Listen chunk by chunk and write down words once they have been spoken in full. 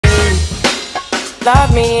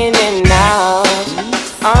Love me in and out.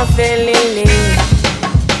 I'm feeling it.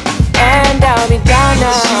 And I'll be down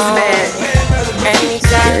now.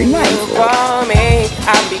 Anytime you call me,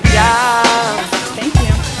 I'll be down. Thank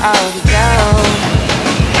you. I'll be down.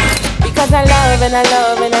 Because I love and I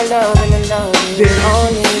love and I love and I love you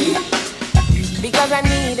only. Because I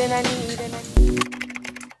need and I need and I need.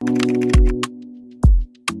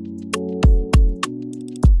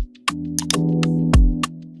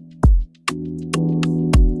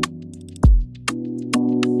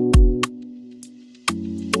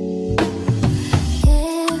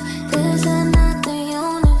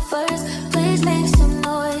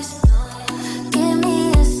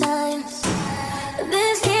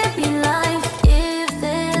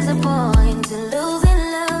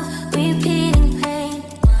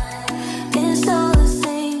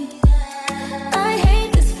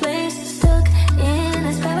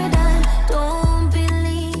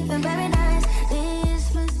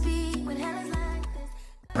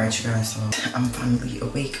 Alright you guys, so I'm finally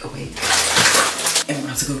awake. And I'm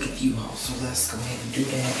about to go get you all, so let's go ahead and do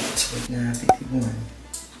that. It's 9:51.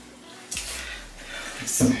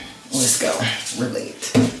 So let's go. We're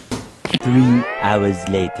late. 3 hours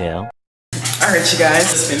later. Alright you guys,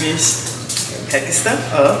 just finished packing stuff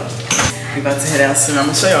up. We're about to head out soon. I'm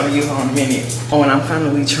gonna show y'all the U-Haul in a minute. Oh, and I'm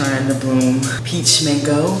finally trying the Bloom Peach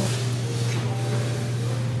Mango.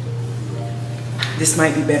 This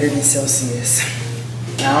might be better than Celsius.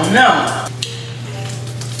 I don't know.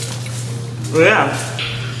 But yeah,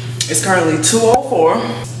 it's currently 2:04.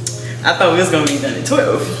 I thought we was gonna be done at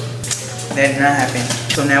 12. That did not happen.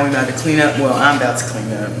 So now we about to clean up. Well, I'm about to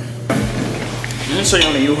clean up. Let me show you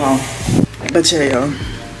on the U-Haul. But yeah, y'all,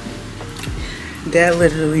 that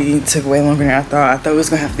literally took way longer than I thought. I thought we was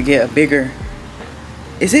gonna have to get a bigger.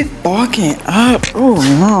 Is it barking up? Oh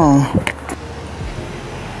no.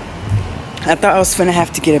 I thought I was gonna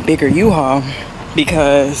have to get a bigger U-Haul,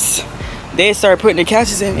 because they started putting the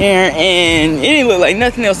couches in there and it didn't look like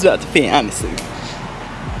nothing else was about to fit, honestly.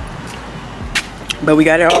 But we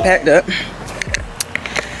got it all packed up.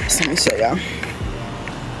 So let me show y'all.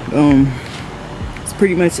 Boom. It's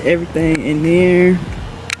pretty much everything in there.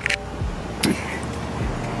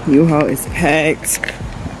 U-Haul is packed.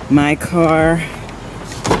 My car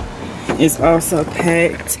is also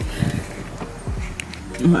packed.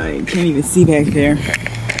 I can't even see back there.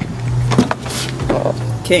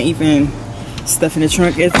 Can't even stuff in the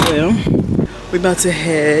trunk as well. We're about to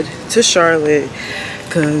head to Charlotte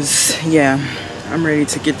because, yeah, I'm ready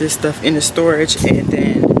to get this stuff in the storage and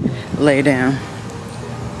then lay down.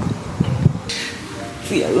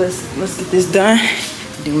 So yeah, let's get this done.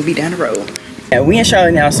 Then we'll be down the road. Yeah, we in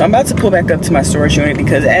Charlotte now, so I'm about to pull back up to my storage unit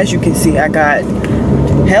because, as you can see, I got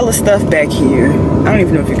hella stuff back here. I don't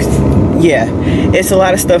even know if you can see. Yeah, it's a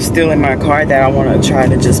lot of stuff still in my car that I want to try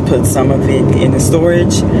to just put some of it in the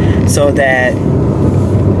storage so that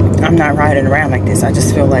I'm not riding around like this. I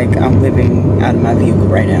just feel like I'm living out of my vehicle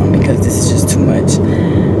right now because this is just too much.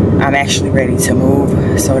 I'm actually ready to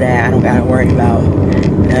move so that I don't gotta worry about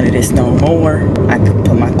none of this no more. I can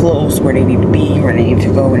put my clothes where they need to be, where they need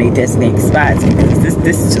to go, in their designated spots, because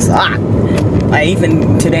this is just hot. Like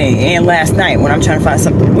even today and last night when I'm trying to find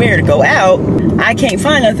something weird to go out, I can't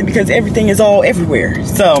find nothing because everything is all everywhere.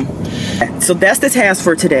 So that's the task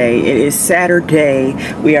for today. It is Saturday.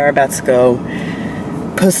 We are about to go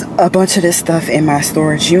put a bunch of this stuff in my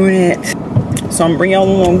storage unit. So I'm bringing y'all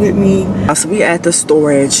along with me. So we at the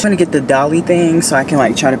storage. I'm gonna get the dolly thing so I can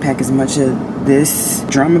like try to pack as much of this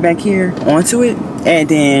drama back here onto it. And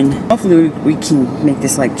then hopefully we can make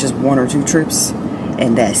this like just 1 or 2 trips.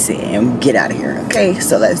 And that's it. And get out of here. Okay,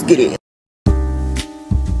 so let's get it.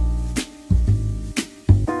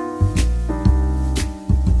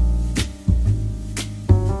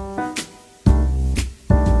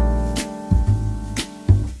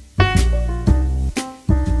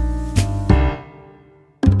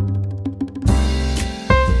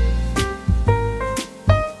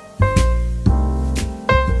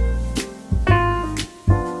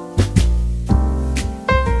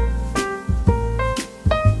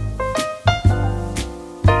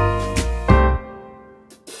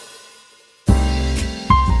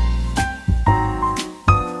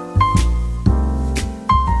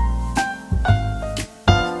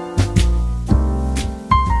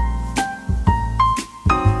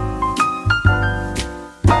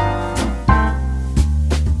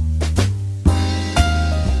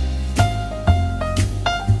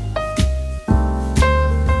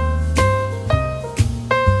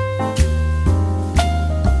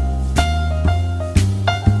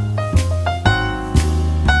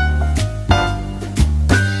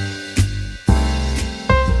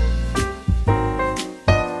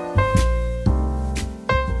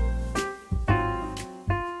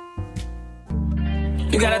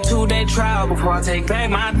 2-day trial before I take back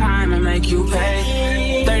my time and make you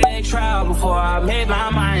pay. 30-day trial before I made my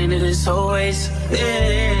mind. It is always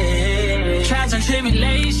trials and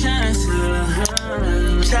tribulations.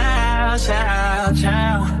 Ciao, ciao,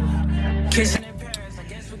 ciao. Kissing in Paris, I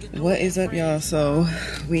guess we could do. What is up, y'all? So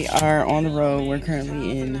we are on the road. We're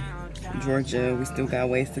currently in Georgia. We still got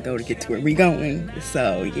ways to go to get to where we're going.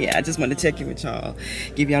 So yeah, I just want to check in with y'all,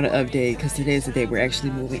 give y'all an update, because today is the day we're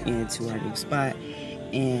actually moving into our new spot.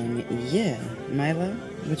 And yeah, Milo,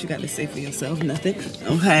 what you got to say for yourself? Nothing?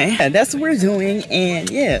 Okay, yeah, that's what we're doing. And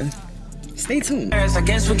yeah, stay tuned. I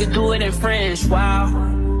guess we could do it in French. Wow.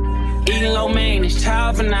 Eating low maintenance,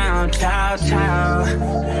 child for now, child,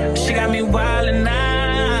 child. She got me wildin'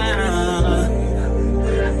 now.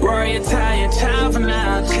 Rory Italian, child for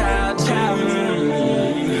now, child, child.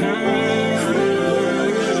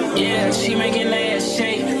 Yeah, she making that ass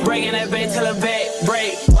shake, breaking that bait till her back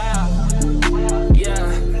break. Wow.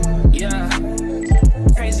 Yeah.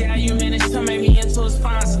 Crazy how you managed to make me into a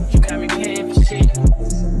sponsor. You got me paying for shit.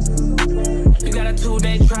 You got a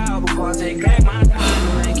 2-day trial before I take back my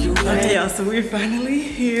time. Okay, y'all, so we're finally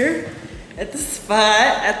here at the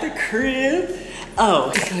spot, at the crib.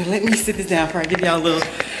 Oh, let me sit this down before I give y'all a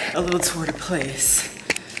little tour of the place.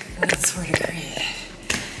 A little tour of the crib.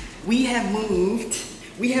 We have moved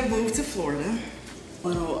to Florida.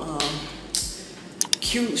 Little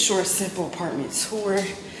cute, short, simple apartment tour.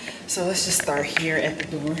 So let's just start here at the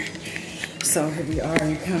door. So here we are,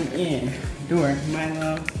 you come in. Door,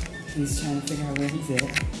 Milo, he's trying to figure out where he's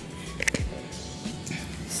at.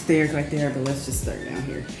 Stairs right there, but let's just start down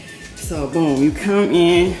here. So boom, you come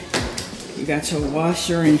in, you got your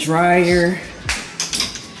washer and dryer.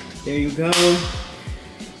 There you go.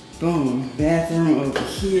 Boom, bathroom over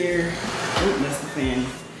here. Oh, that's the fan.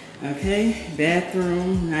 Okay,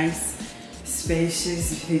 bathroom, nice,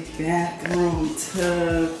 spacious, big bathroom,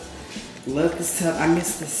 tub. Love this tub. I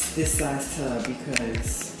miss this size tub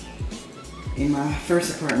because in my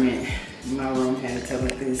first apartment, my room had a tub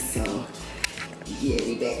like this, so yeah,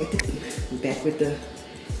 we back with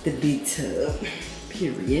the big tub,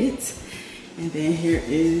 period. And then here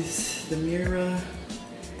is the mirror.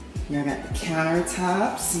 Y'all got the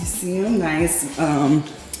countertops. You see them, nice.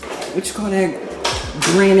 What you call that?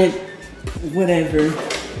 Granite, whatever.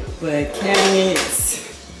 But cabinets,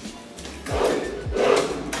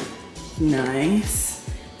 nice.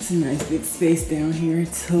 It's a nice big space down here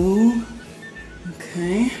too.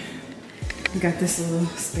 Okay. We got this little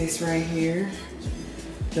space right here.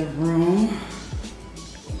 The room.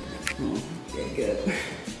 Oh, yeah, good.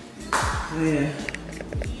 Yeah.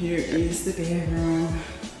 Here is the bedroom.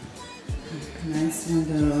 Nice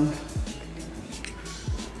window.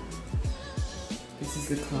 This is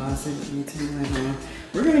the closet. Let me turn that on.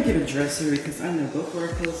 We're gonna get a dresser because I know both of our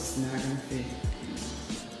clothes is not gonna fit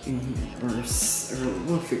in here. Or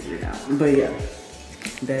we'll figure it out. But yeah,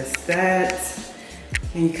 that's that.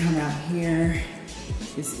 And you come out here.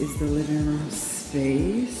 This is the living room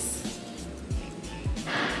space.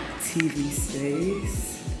 TV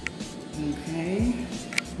space. Okay.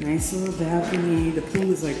 Nice little balcony. The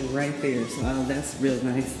pool is like right there, so that's real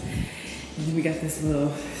nice. And then we got this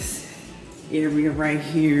little area right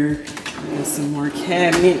here. There's some more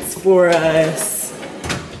cabinets for us.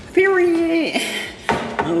 Period.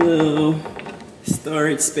 A little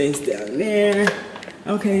storage space down there.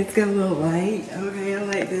 Okay, it's got a little light. Okay, I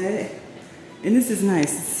like that. And this is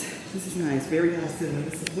nice. This is nice. Very hospitable.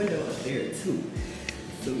 There's a window up there too.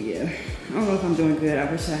 So yeah, I don't know if I'm doing good. I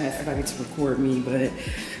wish I had somebody to record me, but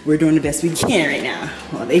we're doing the best we can right now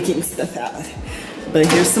while they getting stuff out. But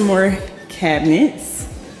here's some more cabinets.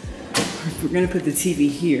 We're gonna put the TV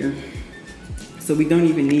here. So we don't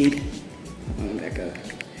even need, let me back up.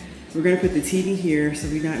 We're gonna put the TV here, so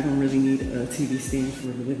we're not gonna really need a TV stand for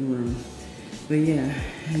the living room. But yeah,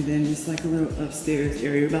 and then just like a little upstairs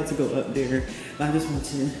area. We're about to go up there, but I just want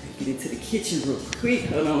to get into the kitchen real quick.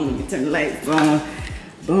 Hold on, let me turn the lights on.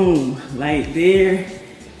 Boom, light there,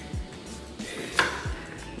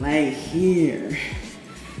 light here.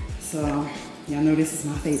 So y'all know this is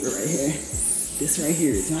my favorite right here. This right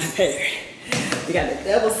here is my favorite. We got the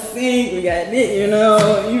double sink, we got it, you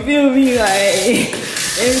know, you feel me? Like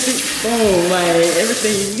everything, boom, like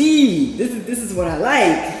everything you need. This is what I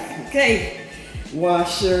like. Okay.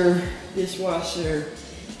 Washer, dishwasher,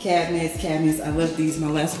 cabinets. I love these.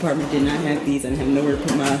 My last apartment did not have these. I didn't have nowhere to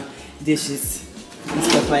put my dishes and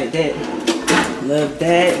stuff like that. Love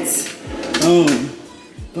that. Boom.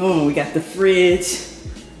 Boom. We got the fridge.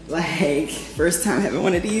 Like, first time having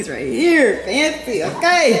one of these right here. Fancy.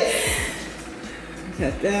 Okay.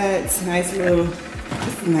 Got that. Nice little,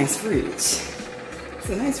 this is a nice fridge. It's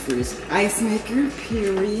a nice fridge. Ice maker,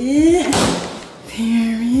 period.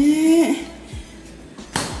 Period.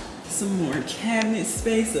 Some more cabinet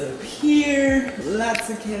space up here. Lots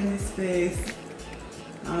of cabinet space.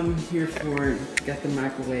 I'm here for it. Got the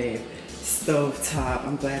microwave, stove top.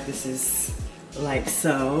 I'm glad this is like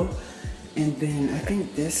so. And then I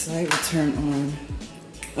think this light will turn on.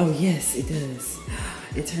 Oh yes, it does.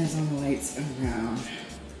 It turns on the lights around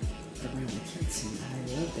the kitchen.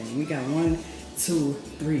 I love that. We got 1, 2,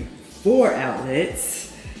 3, 4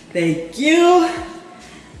 outlets. Thank you.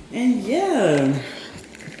 And yeah,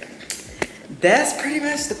 that's pretty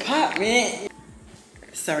much the pot, man.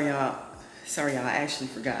 Sorry y'all, I actually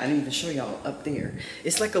forgot. I didn't even show y'all up there.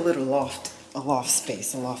 It's like a little loft, a loft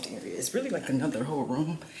space, a loft area. It's really like another whole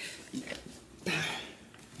room.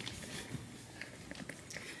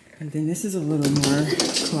 And then this is a little more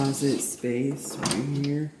closet space right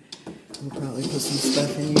here. We'll probably put some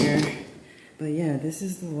stuff in here. But yeah, this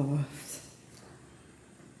is the loft.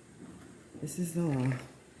 This is the loft.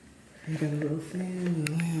 We got a little fan,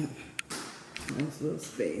 a lamp. Nice little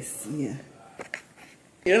space, yeah.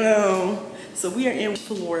 You know, so we are in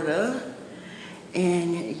Florida.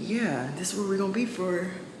 And yeah, this is where we're gonna be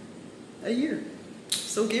for a year.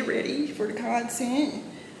 So get ready for the content.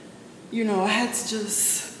 You know, I had to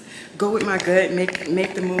just go with my gut,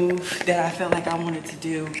 make the move that I felt like I wanted to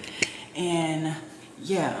do. And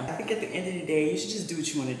yeah, I think at the end of the day, you should just do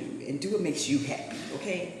what you want to do and do what makes you happy,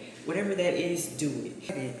 okay? Whatever that is, do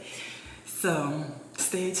it. So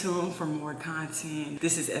stay tuned for more content.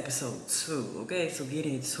 This is episode 2, okay? So get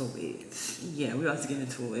into it. Yeah, we're about to get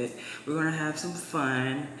into it. We're gonna have some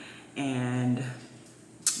fun and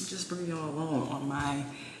just bring y'all along on my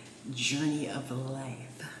journey of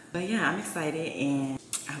life. But yeah, I'm excited and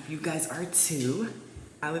I hope you guys are too.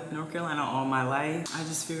 I lived in North Carolina all my life. I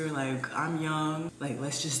just figure like I'm young, like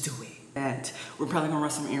let's just do it. That we're probably gonna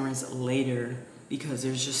run some errands later because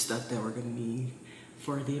there's just stuff that we're gonna need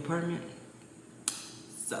for the apartment.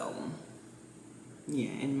 So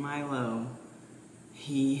yeah, and Milo,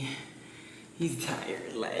 he's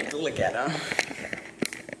tired. Like look at him.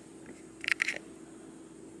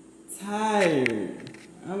 Tired.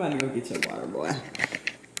 I'm about to go get your water, boy.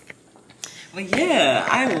 But yeah,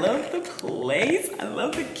 I love the place. I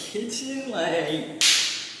love the kitchen. Like,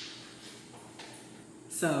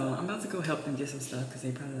 so I'm about to go help them get some stuff because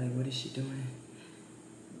they probably like, what is she doing?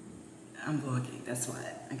 I'm vlogging, that's why,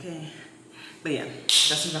 okay? But yeah,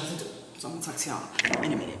 that's what I'm about to do. So I'm gonna talk to y'all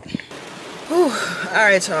in a minute. Whew. All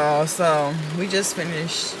right, y'all. So we just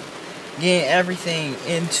finished getting everything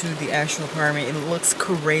into the actual apartment. It looks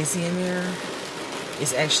crazy in there.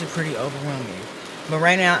 It's actually pretty overwhelming. But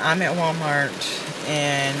right now I'm at Walmart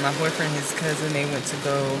and my boyfriend and his cousin, they went to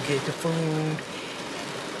go get the food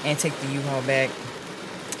and take the U-Haul back.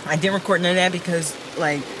 I didn't record none of that because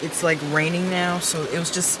like it's like raining now, so it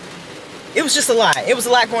was just a lot. It was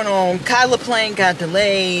a lot going on. Kyla's plane got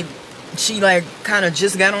delayed. She like kind of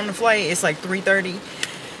just got on the flight. It's like 3:30.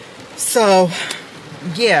 So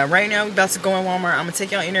yeah, right now we're about to go in Walmart. I'm gonna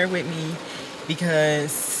take y'all in there with me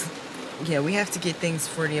because yeah, we have to get things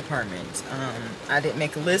for the apartment. I didn't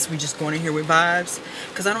make a list. We just going in here with vibes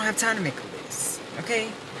because I don't have time to make a list,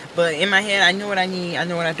 okay? But in my head, I know what I need. I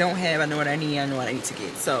know what I don't have. I know what I need. I know what I need to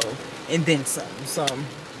get. So, and then some. So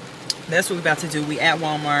that's what we're about to do. We at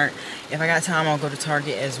Walmart. If I got time, I'll go to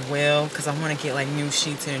Target as well because I want to get like new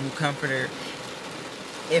sheets and a new comforter.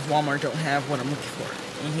 If Walmart don't have what I'm looking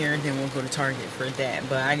for in here, then we'll go to Target for that.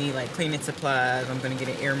 But I need like cleaning supplies. I'm gonna get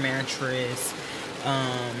an air mattress.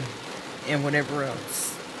 And whatever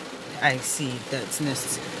else I see that's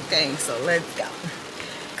necessary. Okay, so let's go.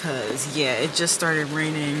 Cause yeah, it just started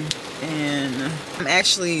raining and I'm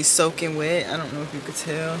actually soaking wet. I don't know if you could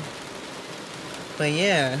tell. But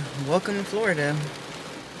yeah, welcome to Florida.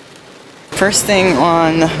 First thing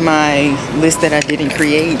on my list that I didn't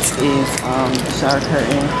create is shower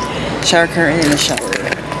curtain and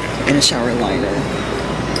a shower liner.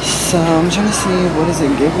 So I'm trying to see what is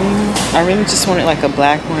it giving. I really just wanted like a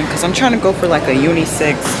black one because I'm trying to go for like a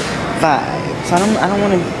unisex vibe. So I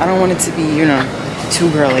don't want it to be, you know, too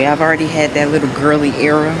girly. I've already had that little girly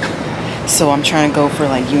era, so I'm trying to go for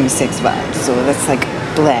like unisex vibes. So that's like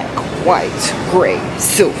black, white, gray,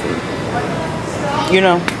 silver. You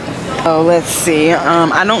know. Oh, let's see.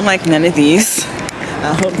 I don't like none of these.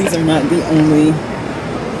 I hope these are not the only.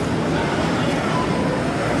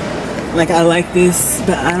 Like I like this,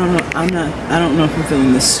 but I don't know. I don't know if I'm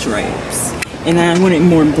feeling the stripes. And I want it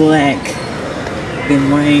more black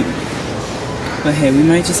than white. But hey, we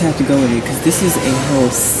might just have to go with it because this is a whole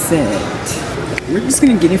set. We're just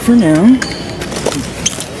gonna get it for now.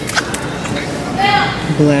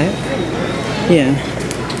 Black. Yeah.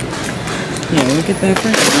 Yeah, we'll get that for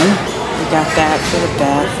now. We got that for the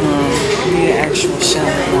bathroom. We need an actual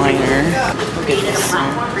shower liner. We'll get this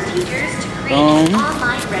one. Boom.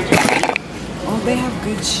 Oh, they have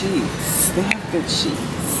good sheets. They have good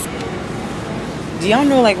sheets. Do y'all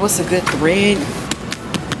know like what's a good thread?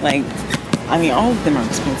 Like, I mean, all of them are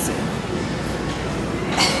expensive.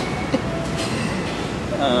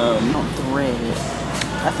 Thread.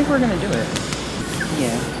 I think we're gonna do it.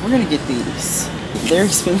 Yeah, we're gonna get these. They're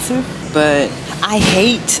expensive, but I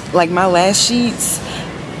hate, like my last sheets,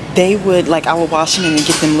 they would, like I would wash them and then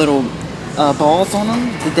get them little balls on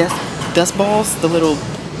them, the dust balls, the little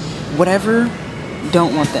whatever.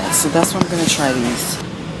 Don't want that, so that's why I'm gonna try these.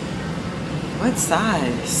 What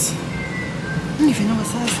size? I don't even know what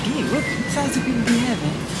size to get. What size do people be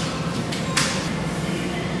having?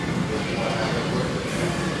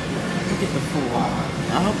 Look at the full.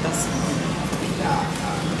 I hope that's got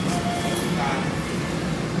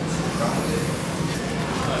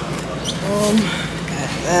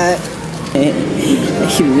that.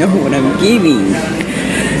 You know what I'm getting.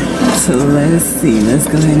 So let's see. Let's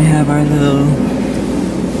go ahead and have our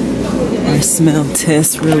smell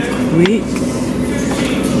test real quick.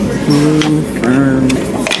 Blue firm.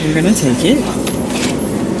 We're gonna take it.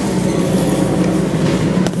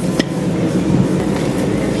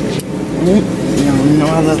 Y'all know I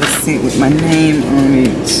love a scent with my name on it.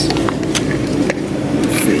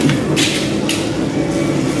 Let's see.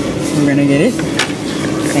 We're gonna get it.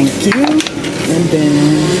 Thank you. And then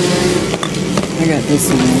I got this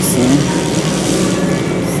one also.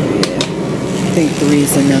 So yeah, I think 3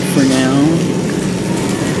 is enough for now.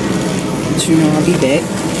 But you know I'll be back.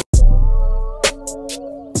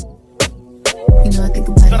 You know I think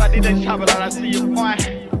about it. I did that chop it out. I see you, boy.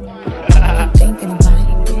 Thinking about it.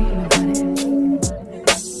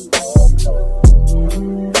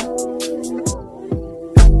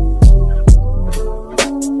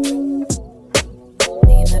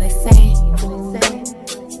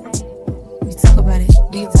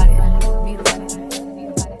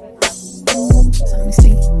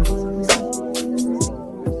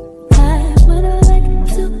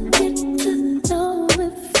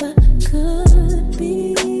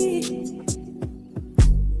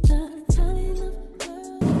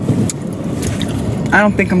 I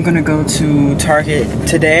don't think I'm gonna go to Target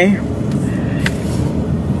today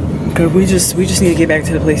because we just need to get back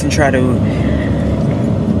to the place and try to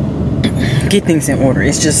get things in order.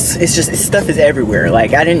 It's just stuff is everywhere.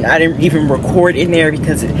 Like I didn't even record in there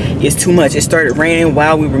because it's too much. It started raining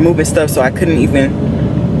while we were moving stuff, so I couldn't even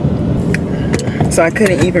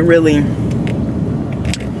really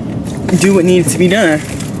do what needed to be done.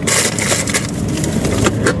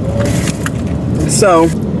 So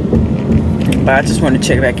but I just wanted to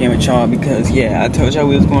check back in with y'all because yeah, I told y'all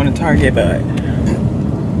we was going to Target, but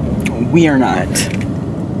we are not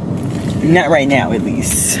right now at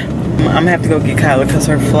least. I'm gonna have to go get Kyla because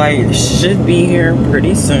her flight should be here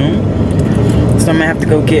pretty soon, so I'm gonna have to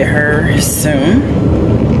go get her soon.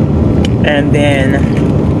 And then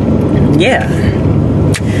yeah,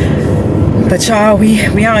 but y'all,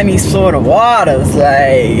 we out in these Florida waters,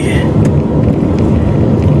 like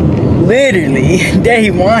literally day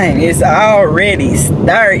one is already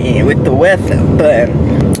starting with the weather, but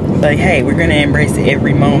like hey, we're gonna embrace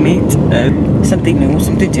every moment, something new,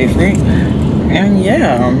 something different. And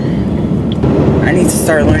yeah, I need to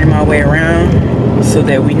start learning my way around so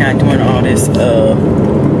that we're not doing all this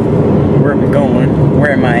where we going,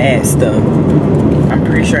 where am I at stuff. I'm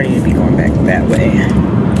pretty sure I need to be going back that way.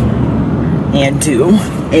 And do.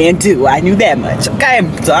 I knew that much. Okay,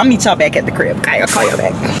 so I'll meet y'all back at the crib. Okay, I'll call y'all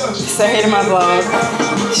back. Say hey to my vlog.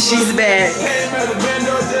 She's back.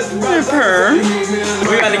 With her.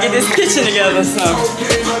 We gotta get this kitchen together, so.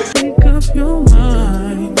 Make up your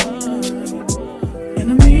mind. In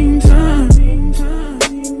the meantime,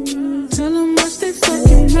 tell them what they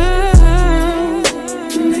fucking mad.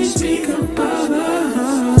 When they speak about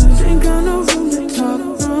us, ain't got no room to talk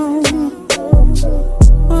wrong.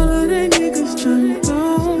 All of they niggas turned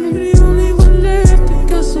down. The only one left, they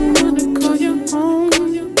got someone to call you home.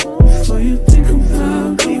 Before you think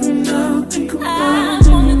about leaving now, think about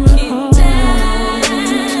when you were home.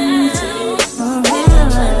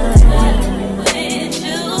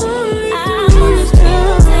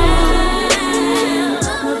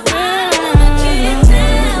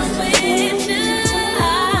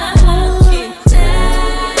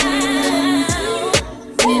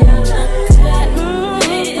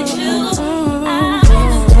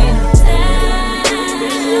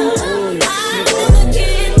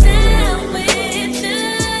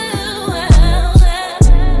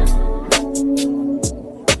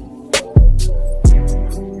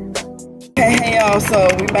 So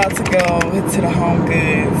we about to go to the Home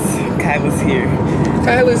Goods. Kyla's here.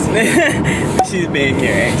 Kyla's She's been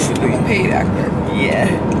here actually. paid actor.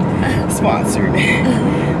 Yeah. Sponsored.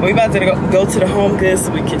 We about to go to the Home Goods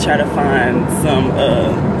so we can try to find some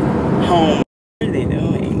home. What are they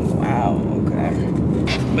doing? Wow,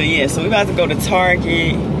 okay. But yeah, so we about to go to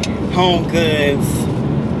Target, Home Goods,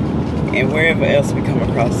 and wherever else we come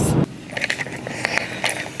across.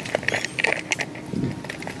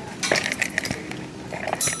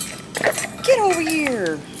 Get over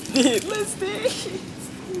here. Let's see.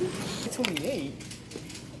 28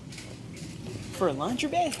 for a laundry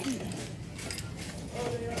basket.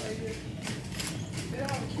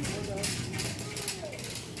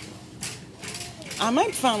 I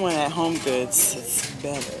might find one at Home Goods. It's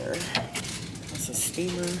better. It's a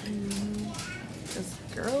steamer.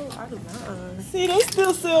 Girl, I do not. See, they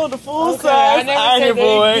still sell the full Okay, I size never iron said they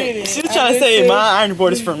board. didn't. She was I trying to just say said- my iron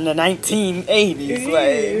board is from the 1980s.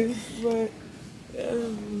 Like, But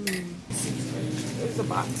there's a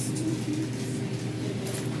box.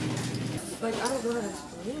 Like, I don't know how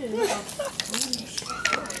to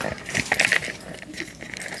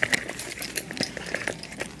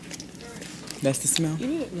that's the smell. You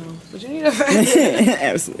need it? No. But you need a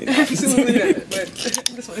Absolutely. Absolutely not. But I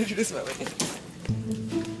just wanted you to smell it.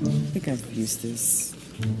 I think I've used this.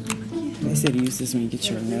 They said use this when you get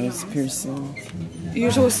your nose piercing.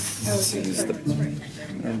 You're supposed to use the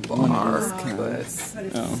bar, but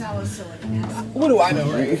Oh. what do I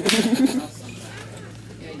know, right?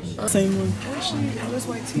 Same one. Actually, this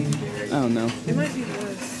white tea. I don't know. It might be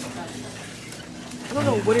this. I don't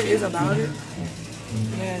know what it is about it.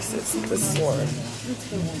 Yes, it's this one.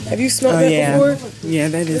 Have you smelled that before? Yeah,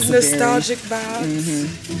 that is It's a very- nostalgic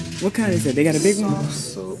vibes. What kind is it? They got a big one?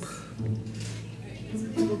 Soap.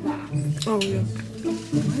 Oh yeah.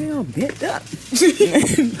 Why y'all bent up?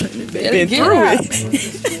 Better Been get through out.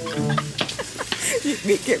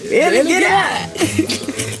 it. Better get out.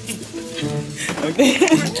 Okay.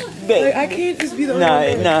 Like, I can't just be the only Nah,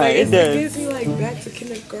 one. nah, Like, it does. It gives me like back to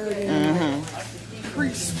kindergarten,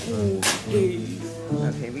 preschool days.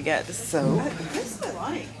 Okay, we got the soap. This I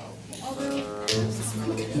like.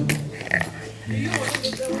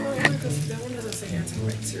 That one doesn't say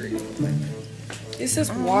antibacterial. It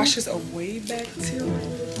says washes away bacteria. I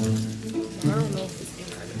don't know if it's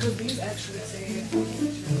inside because these actually say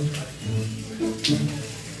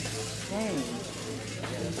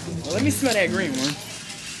Well, let me smell that green one.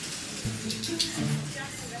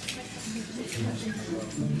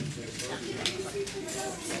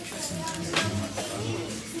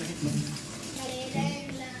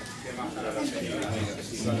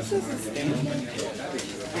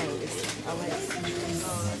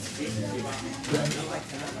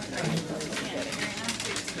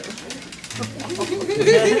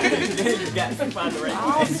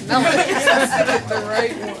 the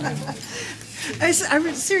right one. I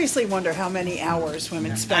would seriously wonder how many hours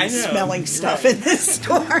women I spend know. smelling stuff in this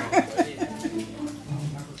store.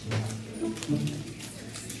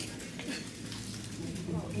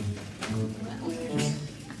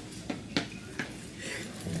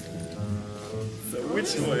 So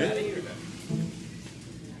which one?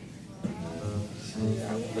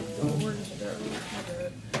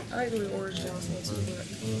 I like the orange Johnson too, but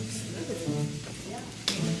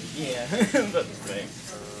Yeah, about the same.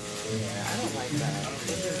 Yeah, I don't like that.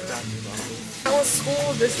 This is Dr. Ball. I was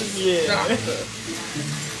school. This is doctor.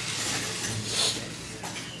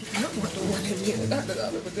 I don't want the one in here. Not the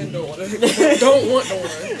other, but then don't want it. Don't want the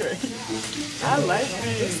one. I like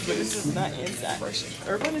this, but it's just not inside.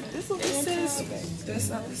 Or what is this one? It says that's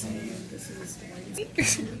not the same. This is the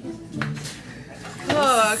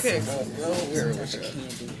oh, okay. Go weird with your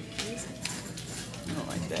Candy. I don't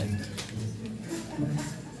like that.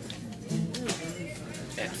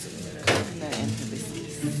 absolutely. Not into this.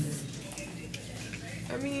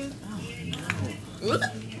 I mean,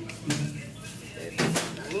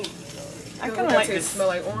 I kind of like this. Smell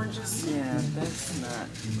like oranges. Yeah, that's not.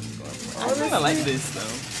 I kind of like this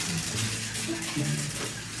though.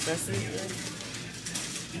 That's it.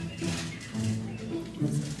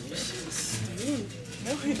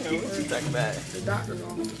 No, what you talking about? The doctor's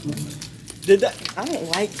office. I don't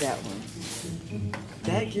like that one.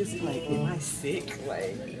 That gives me like, am I sick?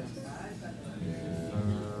 Like,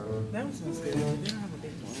 that one smells good. They don't have a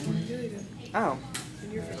big one. Oh.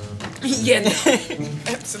 Yeah, no.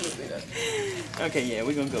 Absolutely not. Okay, yeah,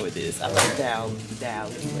 we're gonna go with this. I like Dow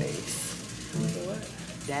anyways.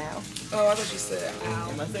 What? Dow? Oh, I thought you said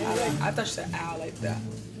owl. Am I saying I, that? I thought you said owl like that.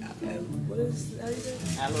 What is, how you say?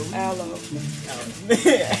 Aloe. Aloe.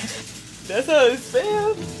 That's how it's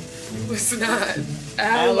spelled? It's not.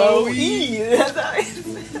 L-O-E. That's how it is.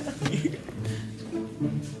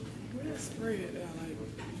 Where's spread?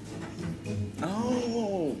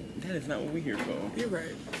 Oh, that is not what we're here for. You're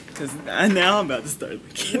right. Because now I'm about to start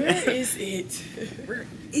looking. Where is it? Where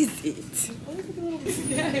is it?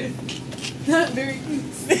 Yes. Not very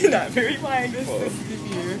cute. Not very mindful. This is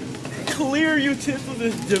here. Clear utensils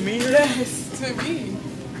is demeanor. Yes, to me.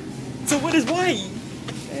 So what is white?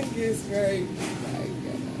 That gets very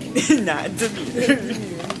Not demeanor.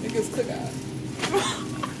 Niggas cook out.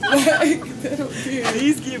 Like, they don't care.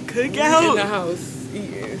 These give In the cookout. house.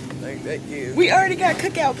 Yeah, like that gives. We already got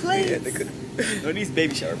cookout plates. Yeah, the No, these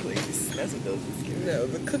baby shower plates. That's what those is giving. No,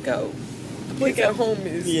 the cookout. The place at home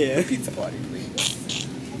is Yeah. pizza party, please.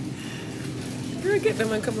 Girl, get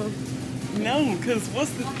them and come on. No, because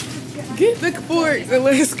what's the... Get the forks and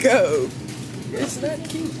let's go. It's not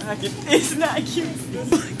cute. It's not cute.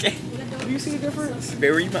 Okay. Do you see the difference?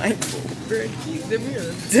 Very mindful. Very cute. The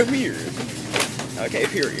mirror. Demeanor. Okay,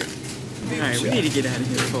 period. Alright, we need to get out of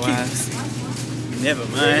here for a while. Never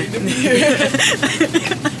mind.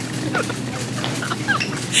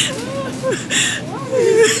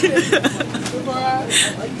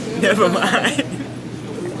 Never mind.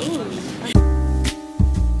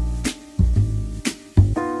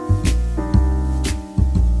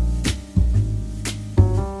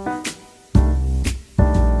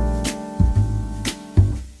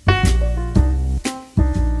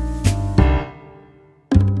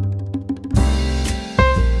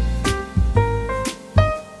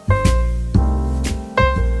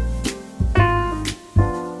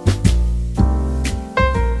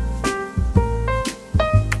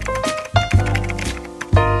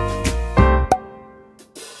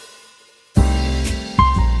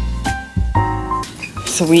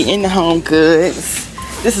 So we in the home goods.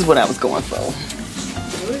 This is what I was going for.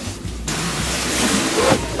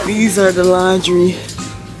 These are the laundry.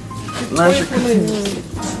 Laundry.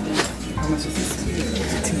 How much is this?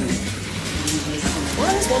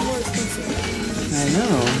 Why is one more expensive? I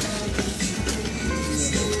know.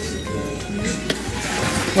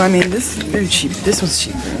 Well, I mean, this is very cheap. This one's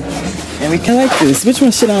cheaper. And we can like this. Which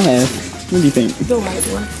one should I have? What do you think? The white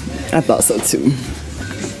one. I thought so too.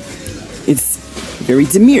 It's very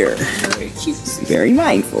demure. Very cute. Very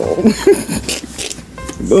mindful.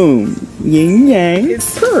 Boom. Yin yang.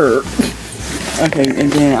 It's purr. Okay,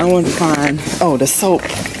 and then I wanted to find, oh, the soap.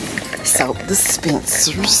 Soap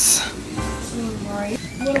dispensers. Alright.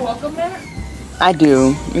 You want to welcome that? I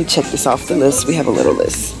do. Let me check this off the list. We have a little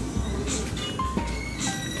list.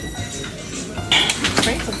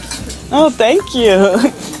 Oh, thank you.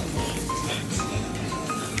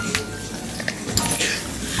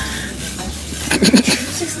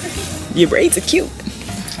 Your braids are cute.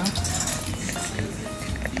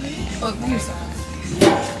 Oh, here's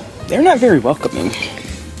some. They're not very welcoming.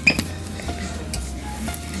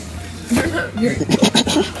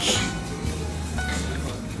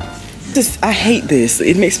 I hate this.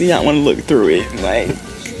 It makes me not want to look through it, like,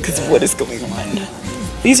 because what is going on?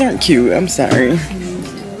 These aren't cute. I'm sorry.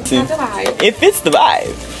 It fits the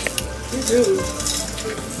vibe.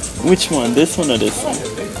 Which one? This one or this one?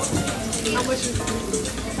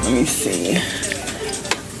 Let me see.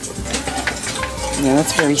 Yeah,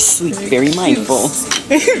 that's very sleek, very mindful.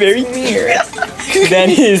 Very cute. That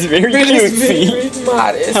is very cute. Very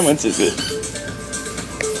modest. How much is it?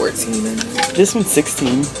 14. This one's 16.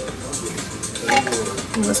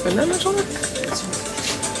 You want to spend that much on it?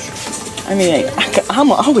 I mean, I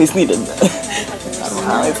always need a little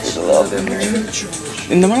bit more.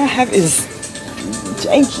 And the one I have is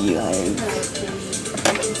janky, like.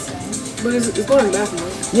 But it's going in the bathroom, right?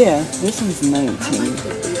 Yeah, this one's 19.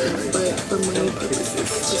 But for money purposes,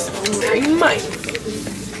 it's just very mindful.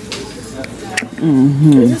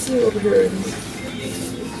 This is over here.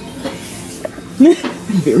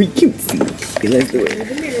 Very cutesy. Okay, let's do it.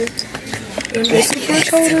 And the super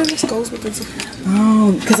shoulder just goes with it.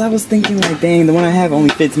 Oh, because I was thinking like, dang, the one I have only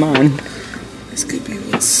fits mine. This could be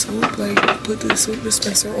with soap, like put the soap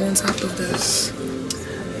dispenser on top of this.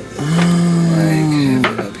 Like have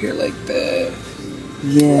it up here like that.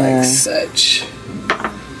 Yeah. Like such.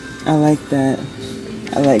 I like that.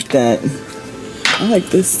 I like that. I like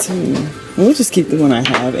this too. We'll just keep the one I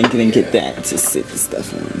have and then get that to sit the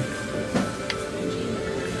stuff on.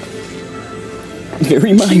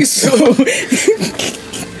 Very mindful.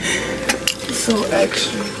 So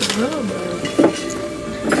extra.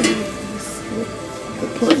 The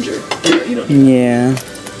plunger. You don't Yeah.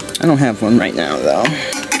 I don't have one right now though.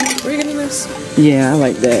 Where are you getting this? Yeah, I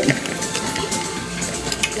like that.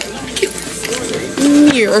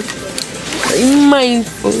 Here. Very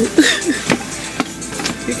mindful.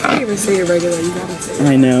 You can't even say it regular. You gotta say it.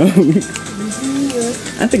 I know.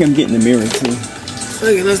 I think I'm getting the mirror too.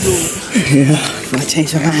 Okay, let's do it. Yeah, I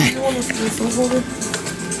changed my mind. You want a soap holder?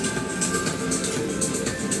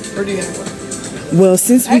 Or do you have one? Well,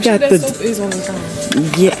 since we Actually, got that the soap is on the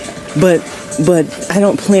counter. yeah, but I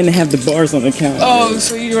don't plan to have the bars on the counter. Oh,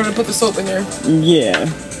 so you're gonna put the soap in there? Yeah,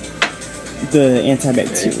 the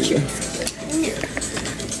antibacterial.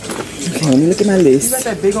 Okay, let me look at my You list. got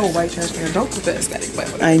that big old white trash can. Don't put that static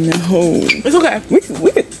white one. I know. It's okay. We could,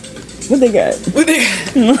 what they got? What they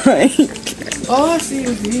got? Like, Oh, I see.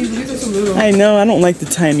 These are too little. I know. I don't like the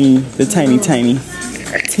tiny weeny.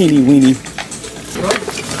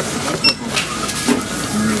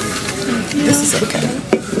 This is okay.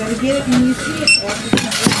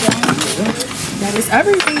 That is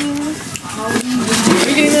everything. Are you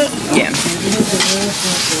getting that? Yeah.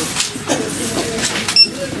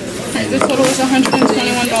 The total is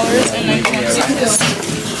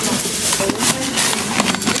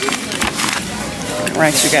 $121.91.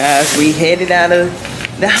 Alright, you guys, we headed out of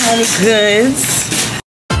the Home Goods.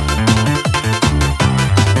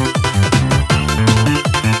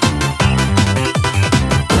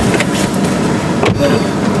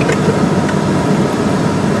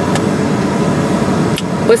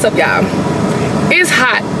 What's up, y'all? It's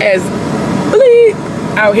hot as bleep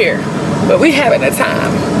out here, but we having a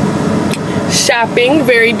time. Shopping,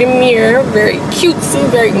 very demure, very cutesy,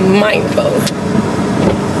 very mindful.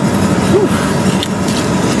 Whew.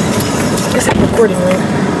 It's a recording room.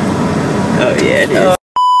 Oh yeah, it is.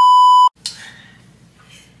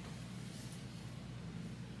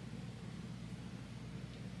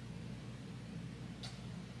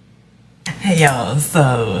 Hey y'all,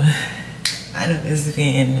 so I know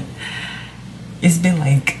it's been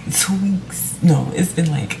like 2 weeks. No, it's been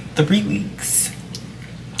like 3 weeks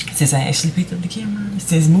since I actually picked up the camera,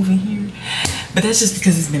 since moving here. But that's just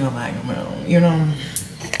because it's been a lot going on, you know.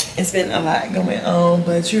 It's been a lot going on,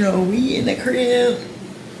 but you know, we in the crib.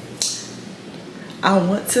 I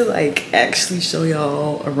want to like actually show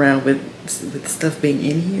y'all around with stuff being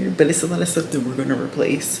in here, but it's a lot of stuff that we're gonna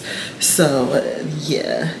replace. So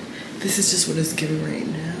yeah, this is just what it's giving right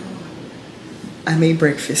now. I made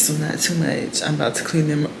breakfast, so not too much. I'm about to clean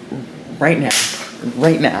them right now.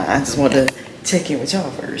 I just want to check in with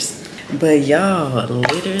y'all first. But y'all,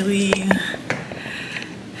 literally,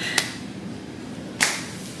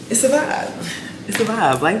 it's a vibe. It's a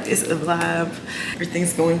vibe. Like, it's a vibe.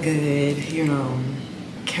 Everything's going good, you know.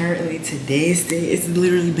 Currently, today's day, it's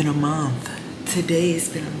literally been a month. Today, it's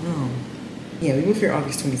been a month. Yeah, we moved here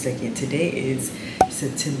August 22nd. Today is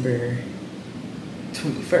September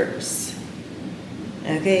 21st.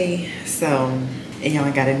 Okay, so, and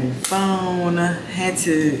y'all got a new phone. Had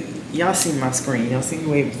to, y'all seen my screen. Y'all seen the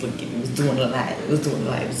way it was looking. It was doing a lot. It was doing a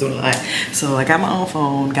lot. So I got my own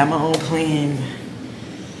phone, got my own plan.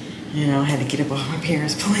 You know, I had to get up off my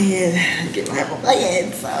parents' plan, get my own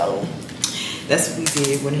plan. So that's what we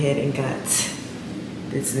did. Went ahead and got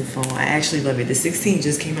this new phone. I actually love it. The 16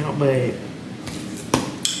 just came out, but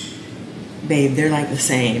babe, they're like the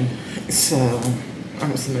same. So I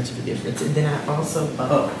don't see much of a difference. And then I also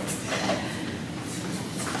bought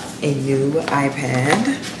a new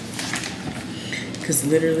iPad. Cause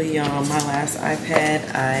literally, y'all, my last iPad,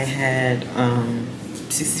 I had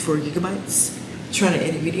 64 gigabytes trying to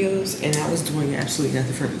edit videos, and I was doing absolutely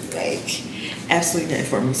nothing for me. Like, absolutely nothing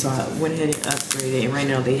for me. So I went ahead and upgraded. And right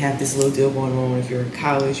now they have this little deal going on. If you're in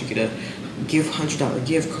college, you get a $100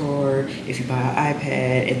 gift card if you buy an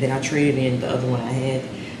iPad. And then I traded in the other one I had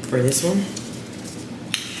for this one.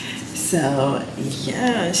 So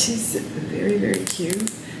yeah, she's very, very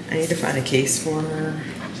cute. I need to find a case for her.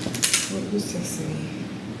 What was this?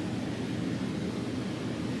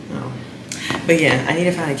 Oh, but yeah, I need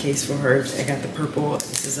to find a case for her. I got the purple.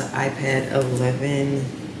 This is an iPad 11,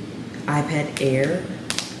 iPad Air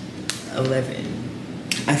 11.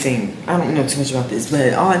 I think, I don't know too much about this,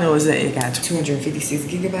 but all I know is that it got 256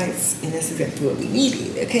 gigabytes, and that's exactly what we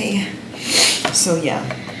needed. Okay, so yeah.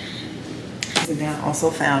 So then I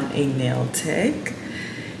also found a nail tech.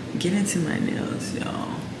 Get into my nails, y'all.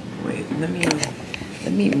 Wait, let me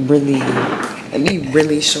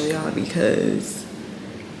really show y'all, because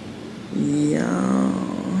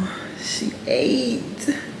y'all, she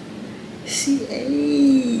ate.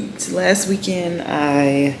 Last weekend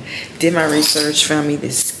I did my research, found me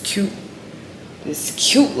this cute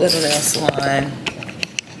little nail salon.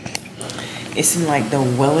 It's in like the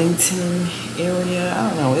Wellington area. I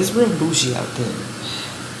don't know, it's real bougie out there,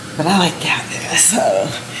 but I like out there. So,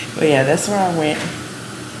 but yeah, that's where I went.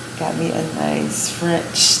 Got me a nice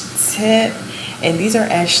French tip, and these are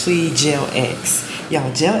actually Gel X.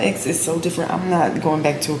 Y'all, Gel X is so different. I'm not going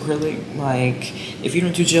back to acrylic. Like, if you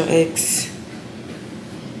don't do Gel X,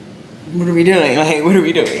 what are we doing? Like, what are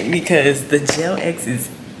we doing? Because the Gel X is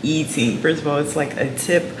eating. First of all, it's like a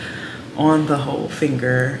tip on the whole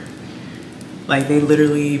finger. Like, they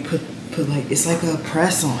literally put like, it's like a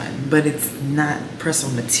press on, but it's not press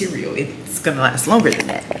on material. It's gonna last longer than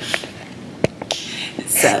that.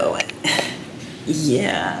 So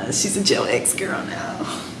yeah, she's a Gel X girl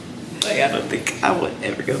now. Like, I don't think I would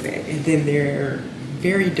ever go back. And then they're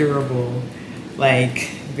very durable, like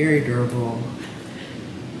very durable.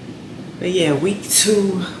 But yeah, week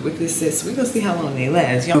 2 with this set, so we're gonna see how long they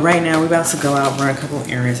last. Y'all, right now we're about to go out, run a couple of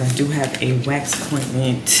errands. I do have a wax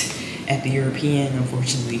appointment at the European,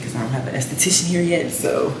 unfortunately, because I don't have an esthetician here yet,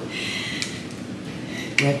 so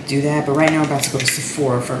we have to do that. But right now we're about to go to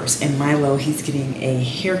Sephora first. And Milo, he's getting a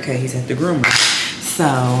haircut. He's at the groomer,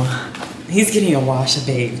 so he's getting a wash, a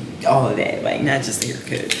bathe, all of that, like not just a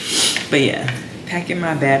haircut. But yeah, packing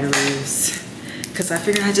my batteries, because I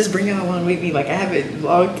figured I'd just bring y'all along with me. Like, I haven't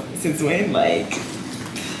vlogged since when? Like,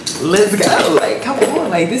 let's go. Like, come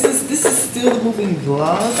on. Like, this is still a moving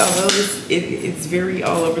vlog, although it's very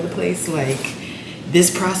all over the place. Like,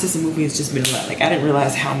 this process of moving has just been a lot. Like, I didn't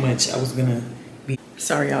realize how much I was gonna be.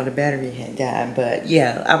 Sorry, y'all, the battery had died. But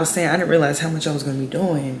yeah, I was saying I didn't realize how much I was gonna be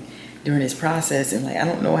doing during this process. And like, I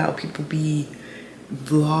don't know how people be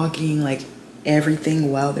vlogging like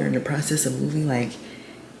everything while they're in the process of moving. Like,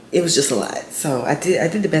 it was just a lot. So I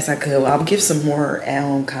did the best I could. I'll give some more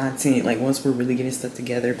at-home content like once we're really getting stuff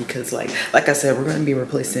together, because like I said, we're gonna be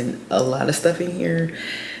replacing a lot of stuff in here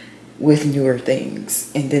with newer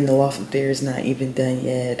things. And then the loft up there is not even done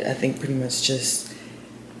yet. I think pretty much just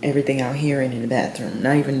everything out here and in the bathroom.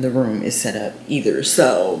 Not even the room is set up either.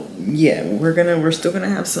 So yeah, we're still gonna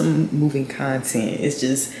have some moving content. It's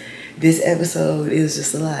just this episode is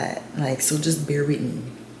just a lot. Like, so just bear with me.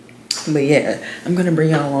 But yeah, I'm gonna bring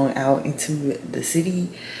y'all along out into the city.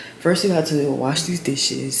 First, we have to wash these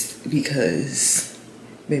dishes because,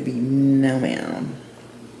 baby, no ma'am.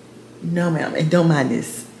 No ma'am. And don't mind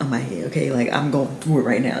this on my head, okay? Like, I'm going through it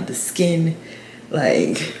right now. The skin,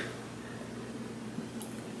 like,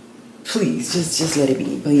 please, just let it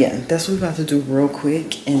be. But yeah, that's what we're about to do real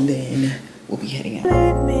quick, and then we'll be heading out.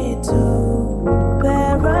 Take me to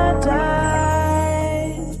paradise.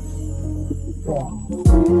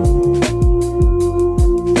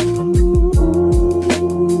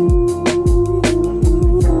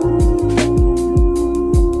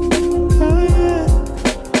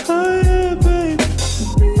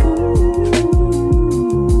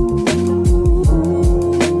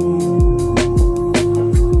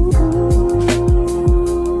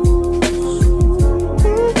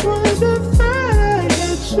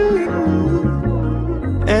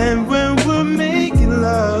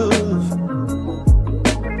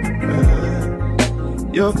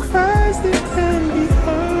 Your cries that can be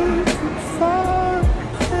heard from far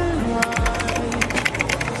and wide.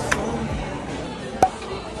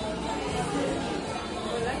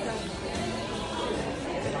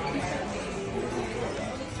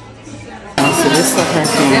 So this is the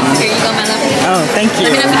perfume. Here you go, Milo. Oh, thank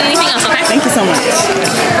you. Let me know if you need anything else, okay? Thank you so much.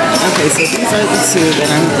 Okay, so these are the 2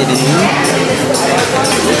 that I'm getting.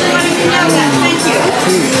 Thank you.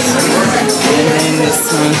 And then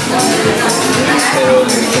this one.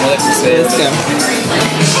 Let's go.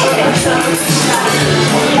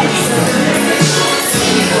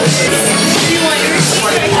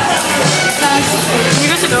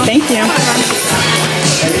 Thank you.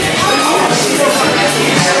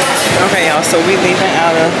 Okay, y'all, so we leaving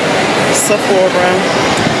out of Sephora,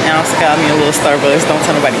 and I also got me a little Starbucks. Don't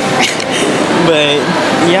tell nobody. But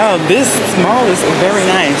y'all, this mall is very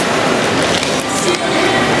nice.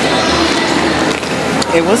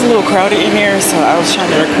 It was a little crowded in here, so I was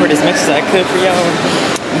trying to record as much as I could for y'all.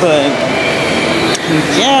 But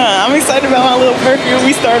yeah, I'm excited about my little perfume.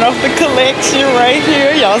 We start off the collection right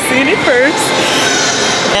here. Y'all seen it first.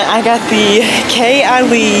 And I got the K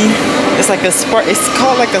Ali. It's like a it's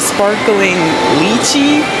called like a sparkling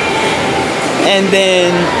lychee. And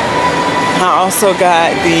then I also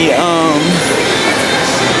got the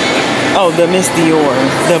the Miss Dior,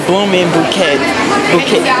 the Blooming Bouquet.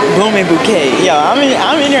 Yeah, I'm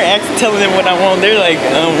in there telling them what I want. They're like,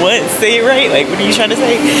 what? Say it right? Like, what are you trying to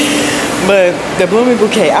say? But the Blooming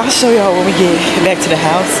Bouquet, I'll show y'all when we get back to the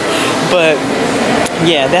house. But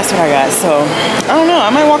yeah, that's what I got. So I don't know, I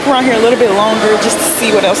might walk around here a little bit longer just to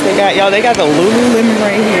see what else they got. Y'all, they got the Lululemon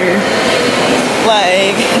right here.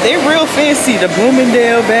 Like, they're real fancy. The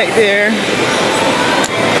Bloomingdale back there.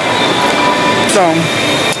 So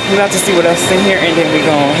we're about to see what else is in here, and then we're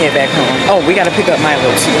gonna head back home. Oh, we gotta pick up Milo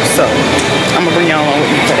too, so I'm gonna bring y'all along with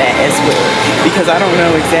me for that as well, because I don't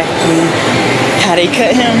know exactly how they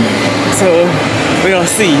cut him, so we're gonna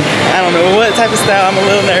see. I don't know what type of style. I'm a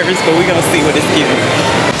little nervous, but we're gonna see what it's giving.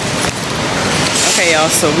 Okay, y'all,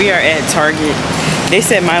 so we are at Target. They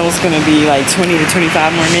said Milo's gonna be like 20 to 25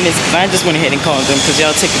 more minutes, but I just went ahead and called them because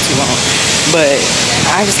y'all taking too long. But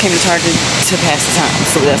I just came to Target to pass the time,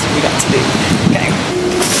 so that's what we got to do. Okay.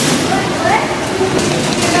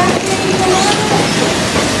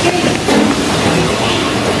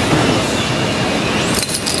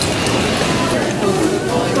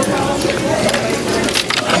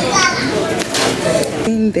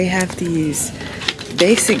 They have these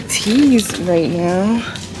basic tees right now.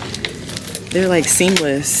 They're like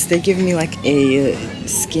seamless. They're giving me like a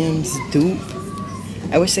Skims dupe.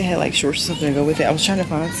 I wish they had like shorts or something to go with it. I was trying to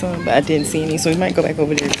find some, but I didn't see any, so we might go back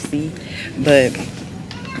over there to see. But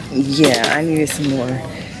yeah, I needed some more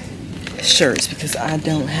shirts because I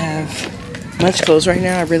don't have much clothes right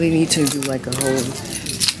now. I really need to do like a whole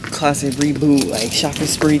closet reboot, like shopping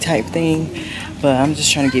spree type thing. But I'm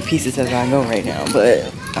just trying to get pieces as I go right now.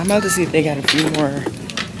 But I'm about to see if they got a few more.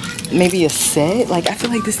 Maybe a set. Like, I feel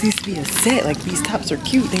like this needs to be a set. Like, these tops are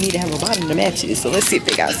cute. They need to have a bottom to match it. So let's see if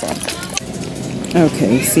they got some.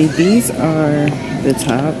 Okay, see, these are the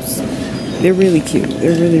tops. They're really cute.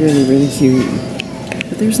 They're really, really, really cute.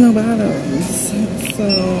 But there's no bottoms. So,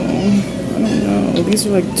 I don't know. These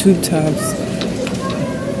are like tube tops.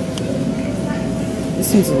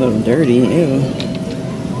 This one's a little dirty. Ew.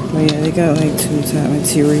 But yeah, they got like tube top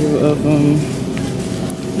material of them.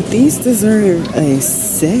 But these deserve a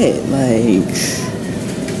set. Like,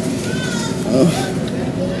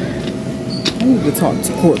 I need to talk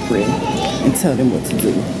to corporate and tell them what to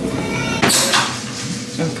do.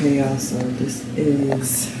 Okay, y'all, so this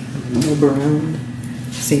is the brown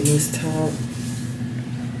seamless top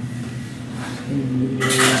in the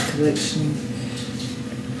collection.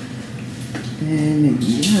 And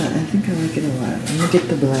yeah, I think I like it a lot. I'm gonna get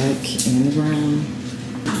the black and the brown.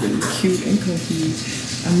 Really cute and comfy.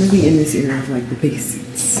 I'm really in this area of like the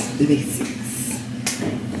basics.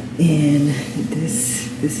 And this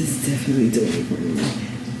is definitely doing for me.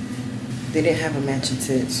 They didn't have a matching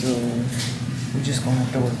set, so we're just gonna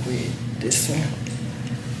have to work with this one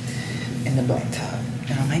and the black top.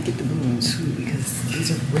 And I might get the blue one too because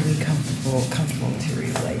these are really comfortable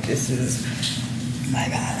material. Like, this is my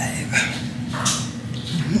vibe.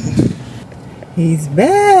 He's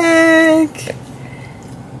back.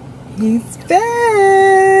 He's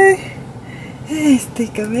back. Hey,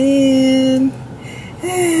 stick him in.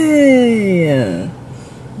 Hey.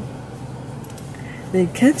 They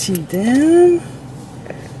cut you down,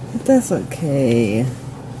 but that's okay.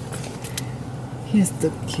 You're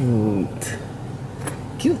still cute.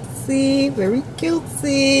 Cutesy, very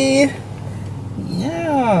cutesy.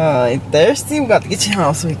 Yeah, thirsty? We got to get you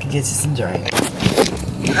home so we can get you some drink.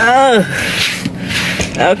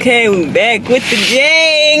 Okay, we back with the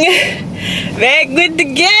gang. Back with the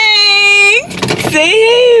gang. Say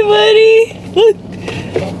hey, buddy. Look.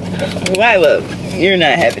 Milo, you're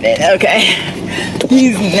not having it. Okay.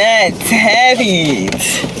 He's not having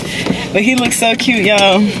it. But he looks so cute,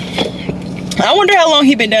 y'all. I wonder how long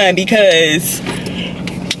he been done because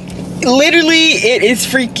literally it's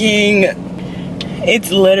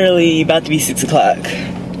literally about to be 6 o'clock.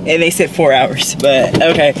 And they said 4 hours, but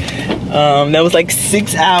okay. That was like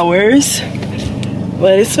 6 hours.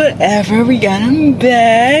 But it's whatever. We got him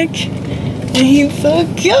back. And he's so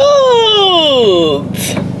cute.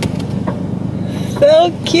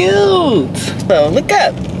 So cute. So look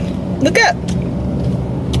up. Look up.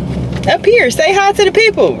 Up here. Say hi to the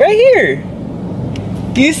people. Right here.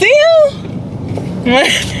 Do you see him?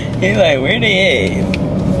 He's like, where they at?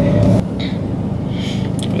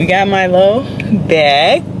 We got Milo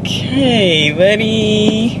back. Hey,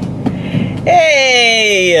 buddy.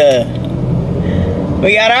 Hey.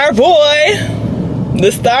 We got our boy.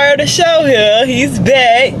 The star of the show here. He's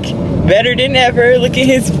back. Better than ever. Looking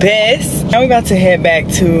his best. Now we're about to head back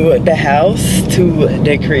to the house, to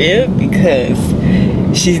the crib, because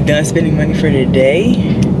she's done spending money for the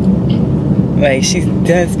day. Like, she's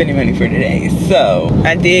done spending money for the day. So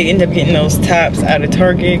I did end up getting those tops out of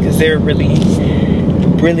Target because they're really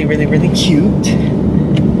cute.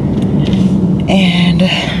 And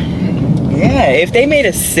yeah, if they made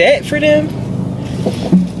a set for them,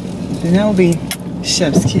 then that would be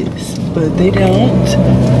chef's kiss, but they don't.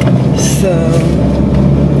 So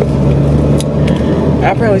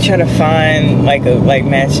I'll probably try to find like a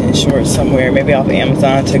matching shorts somewhere, maybe off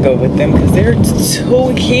Amazon, to go with them because they're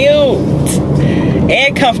too cute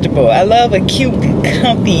and comfortable. I love a cute,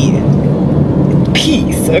 comfy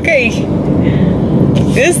piece. Okay,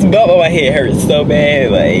 this bump on my head hurts so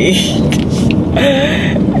bad. Like,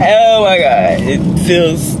 oh my god, it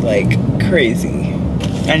feels like crazy.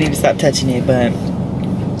 I need to stop touching it, but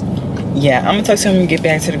yeah, I'm gonna talk to him and get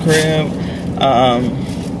back to the crib.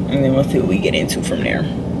 And then we'll see what we get into from there.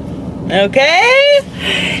 Okay?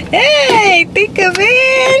 Hey, think of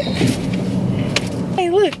it. Hey,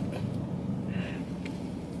 look.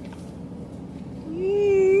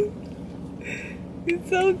 It's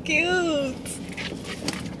so cute.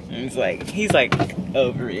 He's like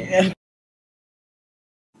over it.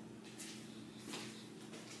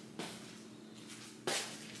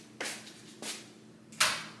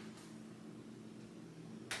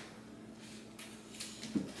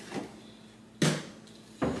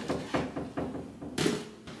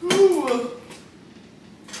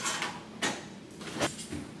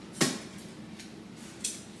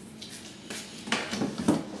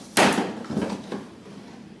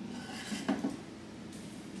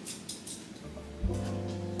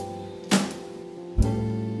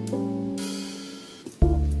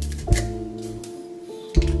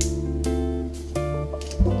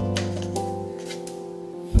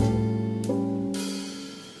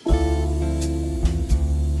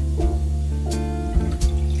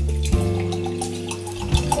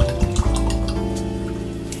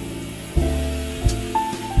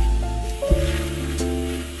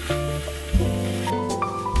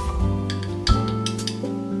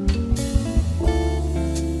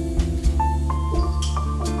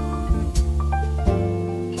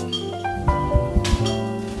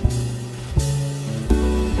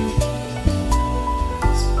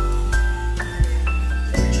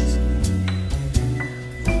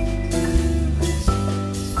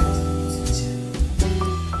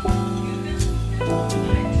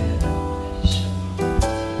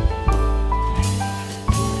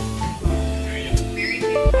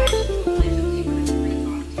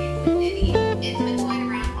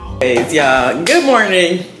 Y'all, good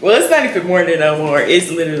morning. Well, it's not even morning no more.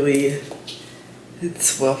 It's literally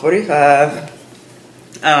 12:45.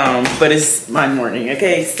 But it's my morning.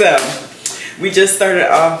 Okay, so we just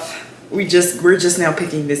started off. We're just now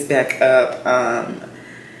picking this back up.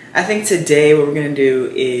 I think today what we're gonna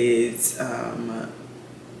do is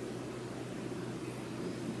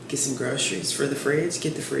get some groceries for the fridge,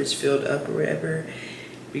 get the fridge filled up or whatever.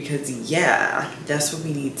 Because yeah, that's what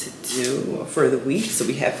we need to do for the week, so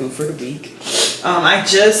we have food for the week. I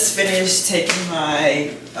just finished taking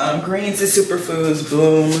my greens and superfoods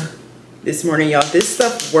Bloom this morning, y'all. This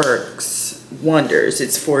stuff works wonders.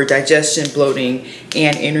 It's for digestion, bloating,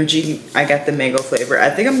 and energy. I got the mango flavor. I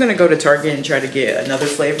think I'm gonna go to Target and try to get another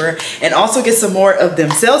flavor, and also get some more of them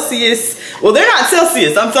Celsius. Well, they're not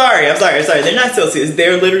Celsius. I'm sorry. They're not Celsius.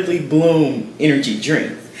 They're literally Bloom energy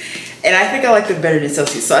drinks. And I think I like them better than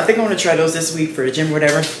Celsius. So I think I want to try those this week for the gym or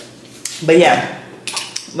whatever. But yeah.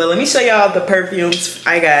 But let me show y'all the perfumes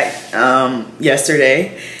I got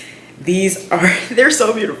yesterday. These are, they're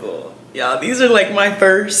so beautiful. Y'all, these are like my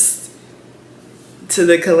first to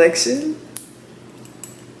the collection.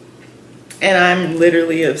 And I'm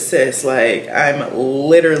literally obsessed. Like, I'm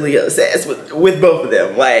literally obsessed with both of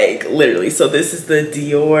them. Like, literally. So this is the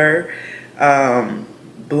Dior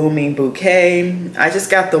Blooming Bouquet. I just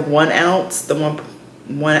got the 1 ounce,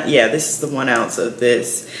 yeah, this is the 1 ounce of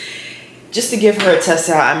this, just to give her a test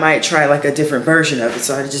out. I might try like a different version of it,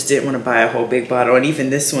 so I just didn't want to buy a whole big bottle. And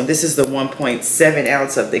even this one, this is the 1.7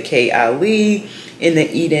 ounce of the K Ali in the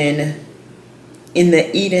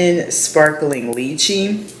Eden Sparkling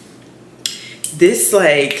Lychee. This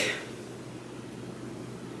like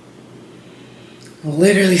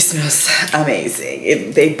literally smells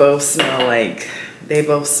amazing. They both smell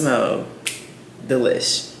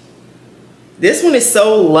delish. This one is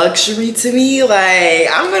so luxury to me. Like,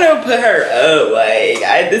 I'm gonna put her up. Like,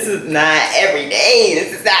 this is not every day.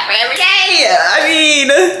 This is not for every day. I mean,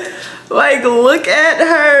 like, look at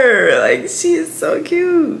her. Like, she is so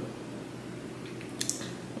cute.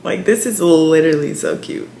 Like, this is literally so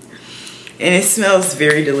cute. And it smells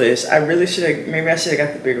very delish. I really should have, maybe I should have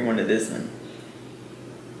got the bigger one of this one.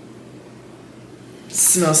 It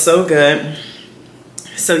smells so good.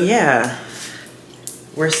 So yeah,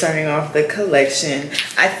 we're starting off the collection.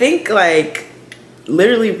 I think like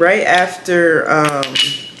literally right after, I'm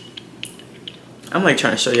like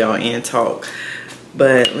trying to show y'all and talk,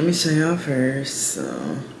 but let me show y'all first.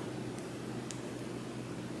 So,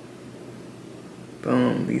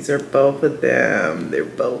 boom, these are both of them. They're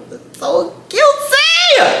both so cute.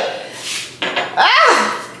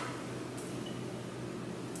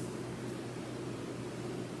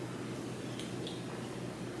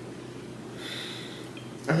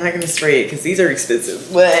 not gonna spray it because these are expensive.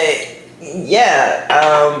 But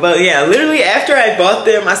yeah, literally after I bought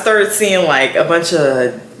them, I started seeing like a bunch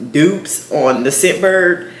of dupes on the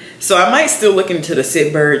Scentbird. So I might still look into the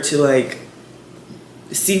Scentbird to like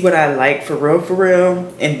see what I like for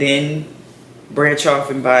real, and then branch off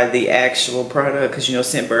and buy the actual product, because you know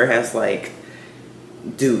Scentbird has like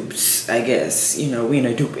dupes, I guess. You know, we in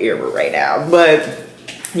a dupe era right now. But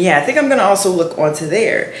yeah, I think I'm gonna also look onto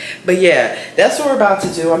there. But yeah, that's what we're about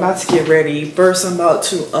to do. I'm about to get ready. First, I'm about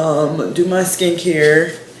to do my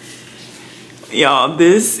skincare. Y'all,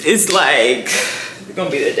 this is like gonna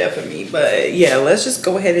be the death of me. But yeah, let's just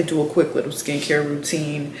go ahead and do a quick little skincare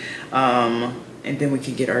routine, and then we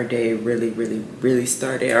can get our day really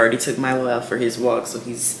started. I already took Milo out for his walk, so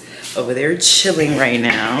he's over there chilling right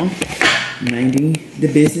now, minding the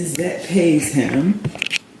business that pays him.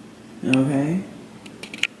 Okay,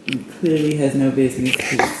 he clearly has no business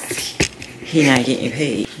because he not getting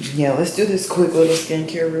paid. Yeah, let's do this quick little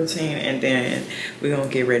skincare routine, and then we're gonna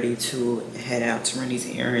get ready to head out to run these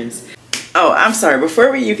errands. Oh, I'm sorry,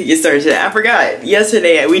 before you could get started, I forgot.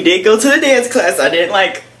 Yesterday, we did go to the dance class. I didn't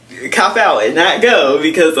like cop out and not go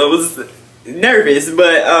because I was nervous,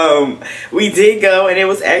 but we did go, and it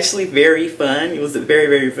was actually very fun. It was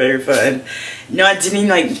very fun. No, I didn't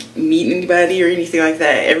like meet anybody or anything like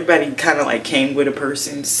that. Everybody kind of like came with a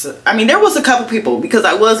person. So, I mean, there was a couple people, because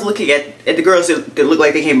I was looking at the girls that looked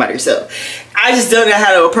like they came by themselves. I just don't know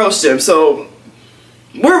how to approach them, so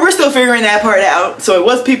we're still figuring that part out. So it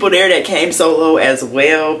was people there that came solo as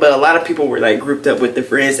well, but a lot of people were like grouped up with the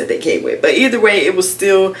friends that they came with. But either way, it was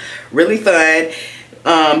still really fun.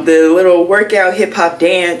 The little workout hip hop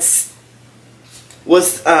dance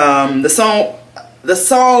was the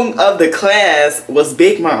song of the class was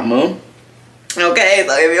Big Mama. Okay,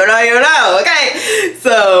 so if you know, you know. Okay,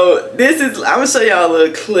 so this is, I'm gonna show y'all a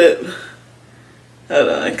little clip. Hold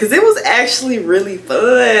on, because it was actually really fun.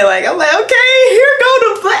 Like, I'm like, okay, here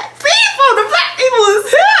go the black people. The black people is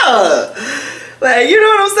here. Like, you know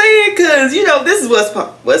what I'm saying? Because, you know, this is West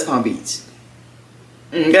Palm Beach.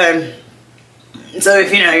 Okay. So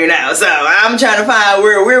if you know, you know. So I'm trying to find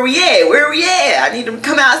where we at. I need to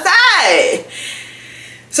come outside.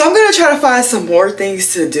 So I'm going to try to find some more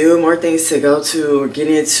things to do, more things to go to, or get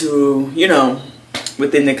into, you know,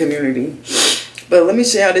 within the community. But let me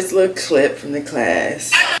show y'all this little clip from the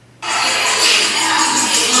class.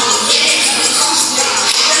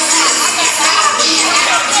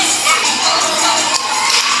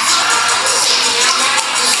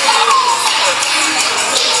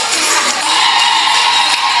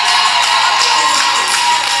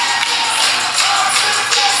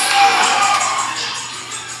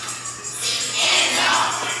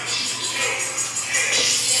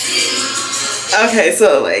 Okay,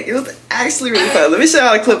 so like it was actually really fun. Let me show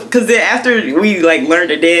y'all a clip, because then after we like learned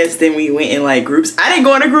to dance, then we went in like groups. I didn't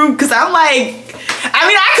go in a group because I'm like, I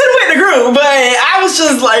mean, I could have went in a group, but I was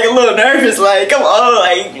just like a little nervous. Like, come on,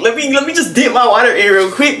 like let me just dip my water in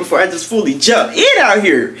real quick before I just fully jump in out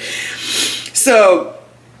here. So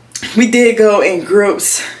we did go in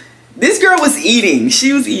groups. This girl was eating.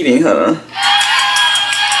 She was eating, huh?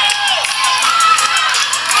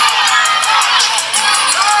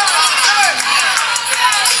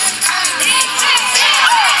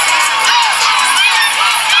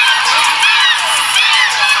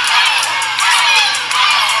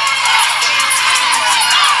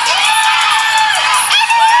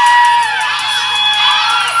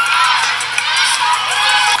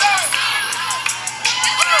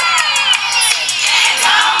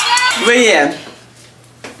 But yeah,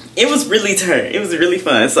 it was really turned. It was really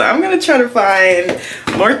fun. So I'm gonna try to find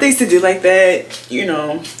more things to do like that, you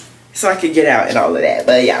know, so I could get out and all of that.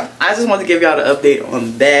 But yeah, I just wanted to give y'all the update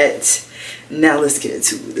on that. Now let's get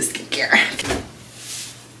into the skincare.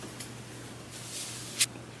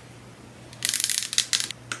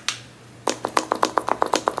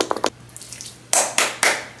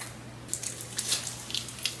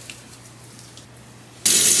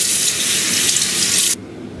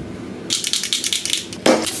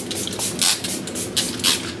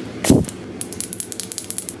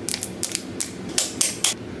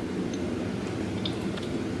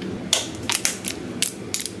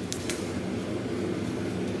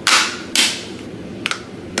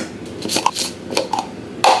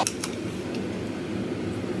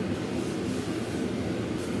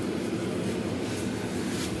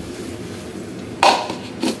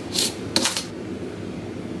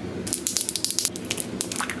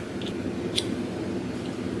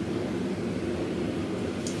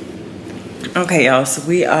 Okay, y'all, so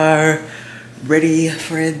we are ready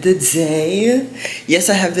for the day. Yes,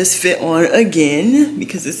 I have this fit on again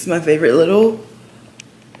because this is my favorite little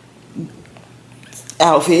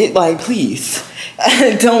outfit. Like, please.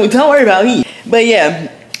 don't worry about me. But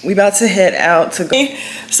yeah, we about to head out to go.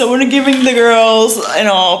 So we're giving the girls an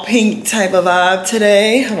all pink type of vibe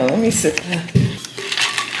today. Hold on, let me sit.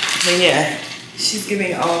 But yeah, she's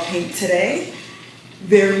giving all pink today.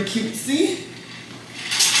 Very cutesy.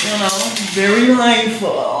 You know, very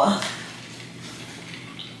mindful.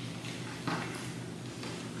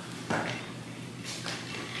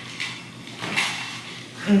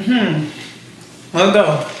 We'll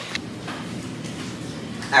go.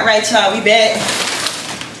 All right, y'all, we back.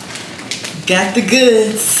 Got the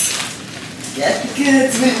goods. Got the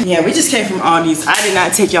goods. Yeah, we just came from Aldi's. I did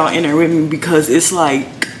not take y'all in there with me because it's like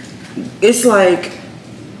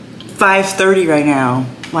 5:30 right now.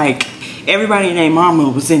 Like, everybody and their mama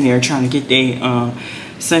was in there trying to get their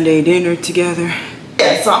Sunday dinner together.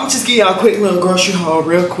 Yeah, so I'm gonna just give y'all a quick little grocery haul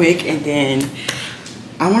real quick, and then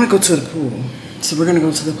I want to go to the pool. So we're gonna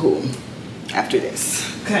go to the pool after this.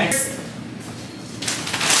 Okay.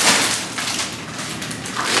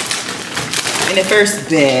 In the first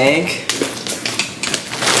bag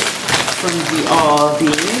from the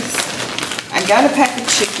Aldi's, I got a pack of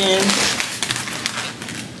chicken.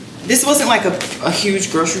 This wasn't like a huge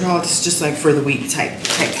grocery haul. This is just like for the week type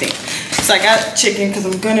thing. So I got chicken because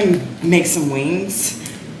I'm gonna make some wings.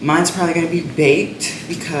 Mine's probably gonna be baked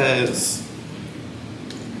because,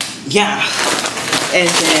 yeah. And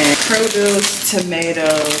then produce,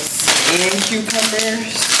 tomatoes, and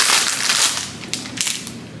cucumbers.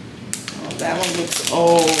 Oh, that one looks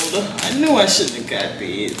old. I knew I shouldn't have got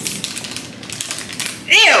these.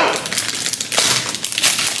 Ew!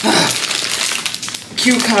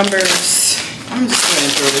 Cucumbers. I'm just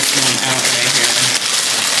gonna throw this one out right here.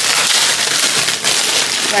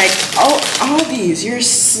 Like, oh, all these, you're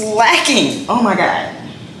slacking. Oh my God.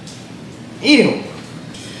 Ew.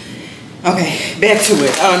 Okay, back to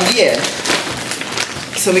it. Yeah.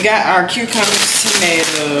 So we got our cucumbers,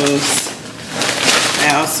 tomatoes.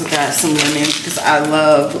 I also got some lemons because I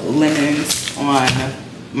love lemons on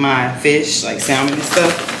my fish, like salmon and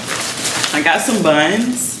stuff. I got some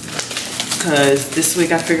buns because this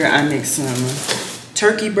week I figured I'd make some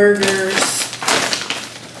turkey burgers.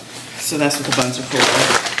 So that's what the buns are for.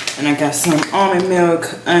 And I got some almond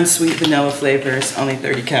milk, unsweet vanilla flavors, only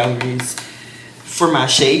 30 calories for my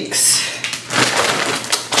shakes.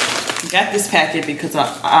 Got this packet because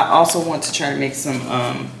I also want to try to make some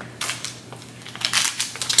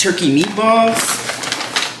turkey meatballs.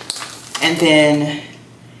 And then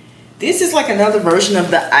this is like another version of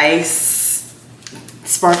the ice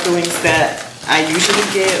sparklings that I usually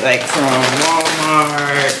get, like from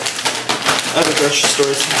Walmart. Other grocery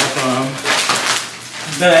stores have them.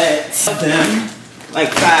 But them,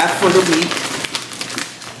 like 5 for the week.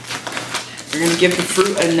 We're gonna give the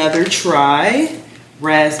fruit another try.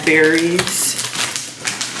 Raspberries,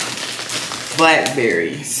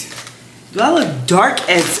 blackberries. Do I look dark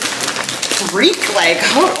as freak? Like,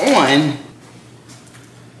 hold on.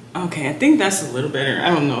 Okay, I think that's a little better. I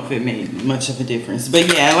don't know if it made much of a difference. But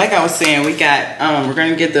yeah, like I was saying, we got, we're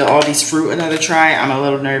gonna give all these fruit another try. I'm a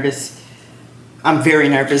little nervous. I'm very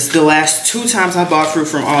nervous. The last 2 times I bought fruit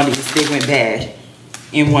from Aldi's, they went bad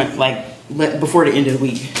in one, like, before the end of the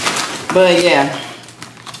week. But yeah.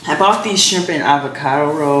 I bought these shrimp and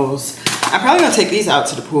avocado rolls. I'm probably gonna take these out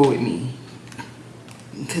to the pool with me.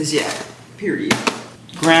 Cause yeah, period.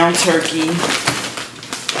 Ground turkey.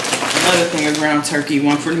 Another thing of ground turkey.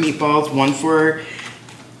 One for the meatballs, one for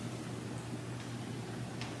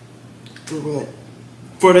what?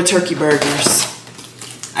 For the turkey burgers.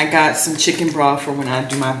 I got some chicken broth for when I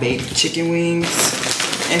do my baked chicken wings.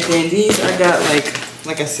 And then these I got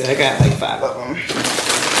like I said, I got like 5 of them.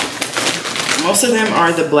 Most of them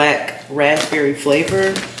are the black raspberry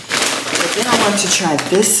flavor. But then I want to try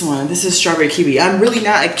this one. This is strawberry kiwi. I'm really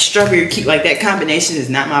not a strawberry kiwi. Like, that combination is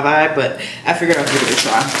not my vibe, but I figured I'll give it a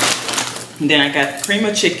try. And then I got cream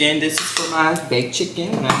of chicken. This is for my baked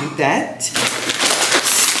chicken when I do that.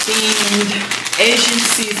 Steamed Asian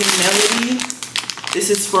seasoned melody.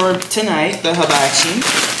 This is for tonight, the hibachi.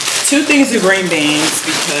 2 things of green beans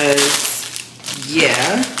because,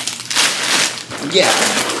 yeah.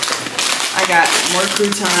 I got more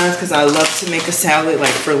croutons because I love to make a salad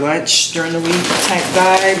like for lunch during the week type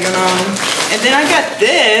vibe, you know. And then I got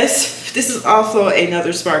this. This is also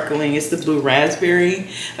another sparkling. It's the blue raspberry,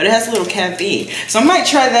 but it has a little caffeine. So I might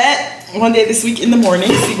try that one day this week in the morning,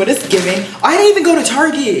 see what it's giving. I didn't even go to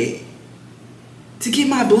Target to get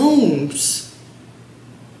my blooms.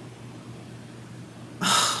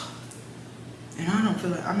 And I don't feel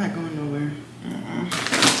like, I'm not going nowhere.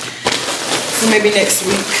 So maybe next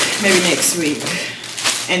week.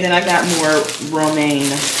 And then I got more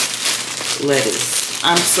romaine lettuce.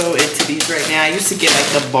 I'm so into these right now. I used to get like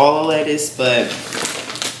the ball lettuce, but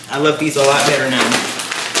I love these a lot better now.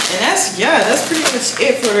 And that's pretty much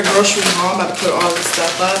it for the grocery haul. I'm about to put all this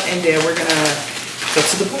stuff up, and then we're gonna go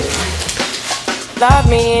to the pool. Love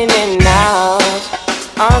me in and out,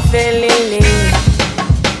 I'm feeling it,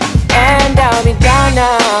 and I'll be down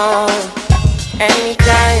now.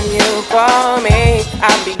 Anytime you call me,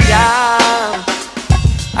 I'll be down,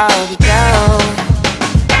 I'll be down.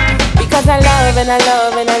 Because I love and I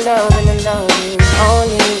love and I love and I love you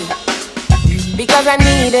only. Because I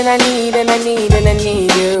need and I need and I need and I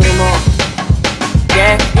need you more.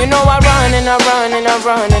 Yeah, you know I run and I run and I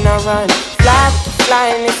run and I run. Fly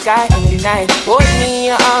in the sky in the night. Hold me in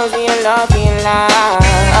your arms and your love in your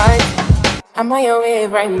life. I'm on your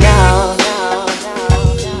wave right now.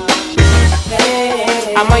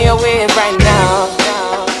 I'm on your wave right now.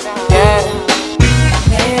 Yeah.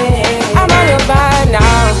 I'm on your vibe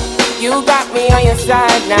now. You got me on your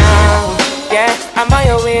side now. Yeah, I'm on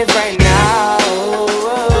your wave right now.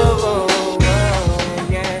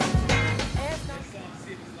 Yeah.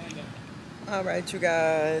 Alright, you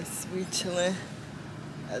guys, we chilling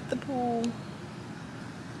at the pool.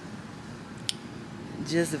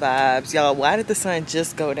 Just vibes. Y'all, why did the sun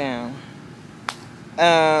just go down?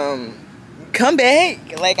 Come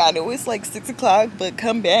back. Like, I know it's like 6 o'clock, but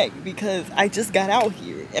come back because I just got out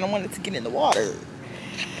here and I wanted to get in the water.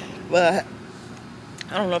 But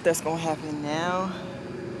I don't know if that's gonna happen now.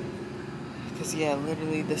 Because yeah,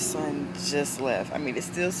 literally the sun just left. I mean, it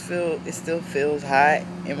still feels hot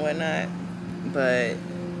and whatnot, but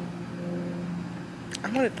I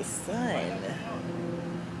wanted the sun.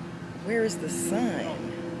 Where is the sun?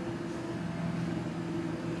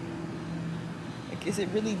 Like, is it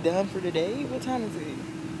really done for today? What time is it?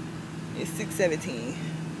 It's 6:17.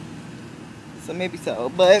 So maybe so,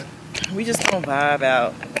 but we just gonna vibe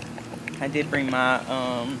out. I did bring my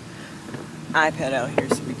iPad out here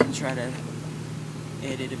so we can try to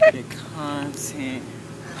edit a bit of content.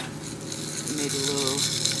 Made a little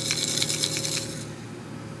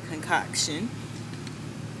concoction.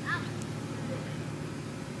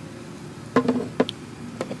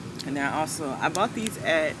 And then I bought these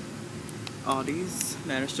at Aldi's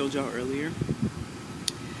that I showed y'all earlier.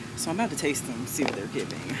 So I'm about to taste them, see what they're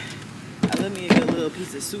giving. I love me a good little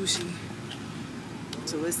piece of sushi.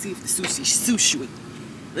 So let's see if the sushi is sushi.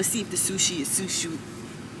 Let's see if the sushi is sushi.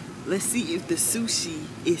 Let's see if the sushi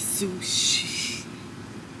is sushi.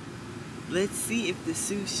 Let's see if the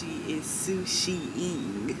sushi is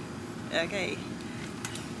sushi-ing. Okay.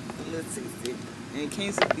 Let's taste it. And it came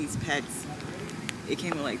with these packs. It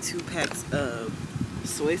came with like 2 packs of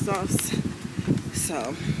soy sauce.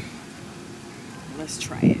 So let's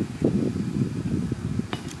try it.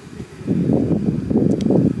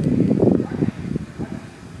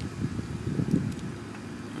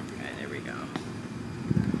 Okay, there we go.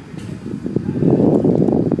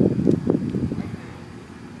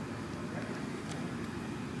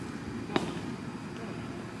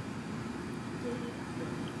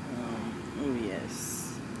 Oh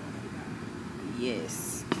yes.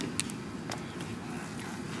 Yes.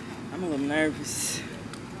 I'm a little nervous.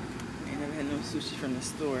 I ain't never had no sushi from the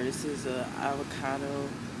store. This is a avocado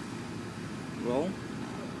roll.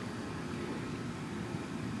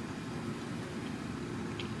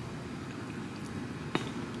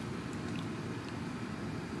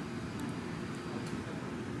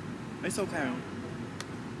 It's okay.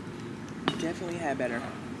 Definitely had better.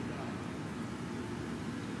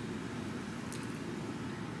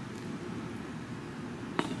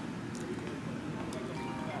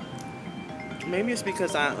 Maybe it's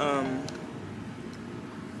because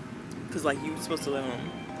cause like you're supposed to let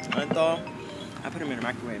them unthaw. I put them in the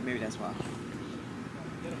microwave. Maybe that's why.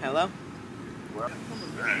 Hello?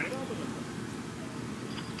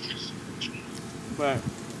 But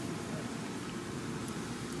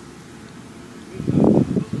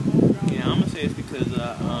yeah, I'm gonna say it's because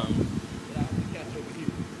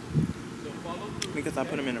I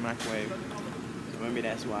put them in the microwave. So maybe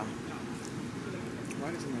that's why.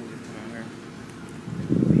 Why does it not just come out here?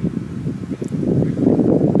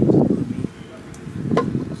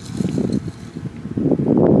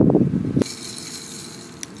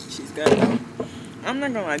 She's got it. I'm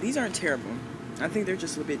not gonna lie, these aren't terrible. I think they're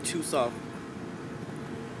just a bit too soft.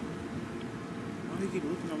 Why do you keep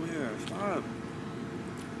looking over here? Stop.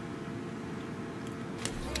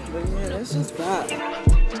 But yeah, that's just bad.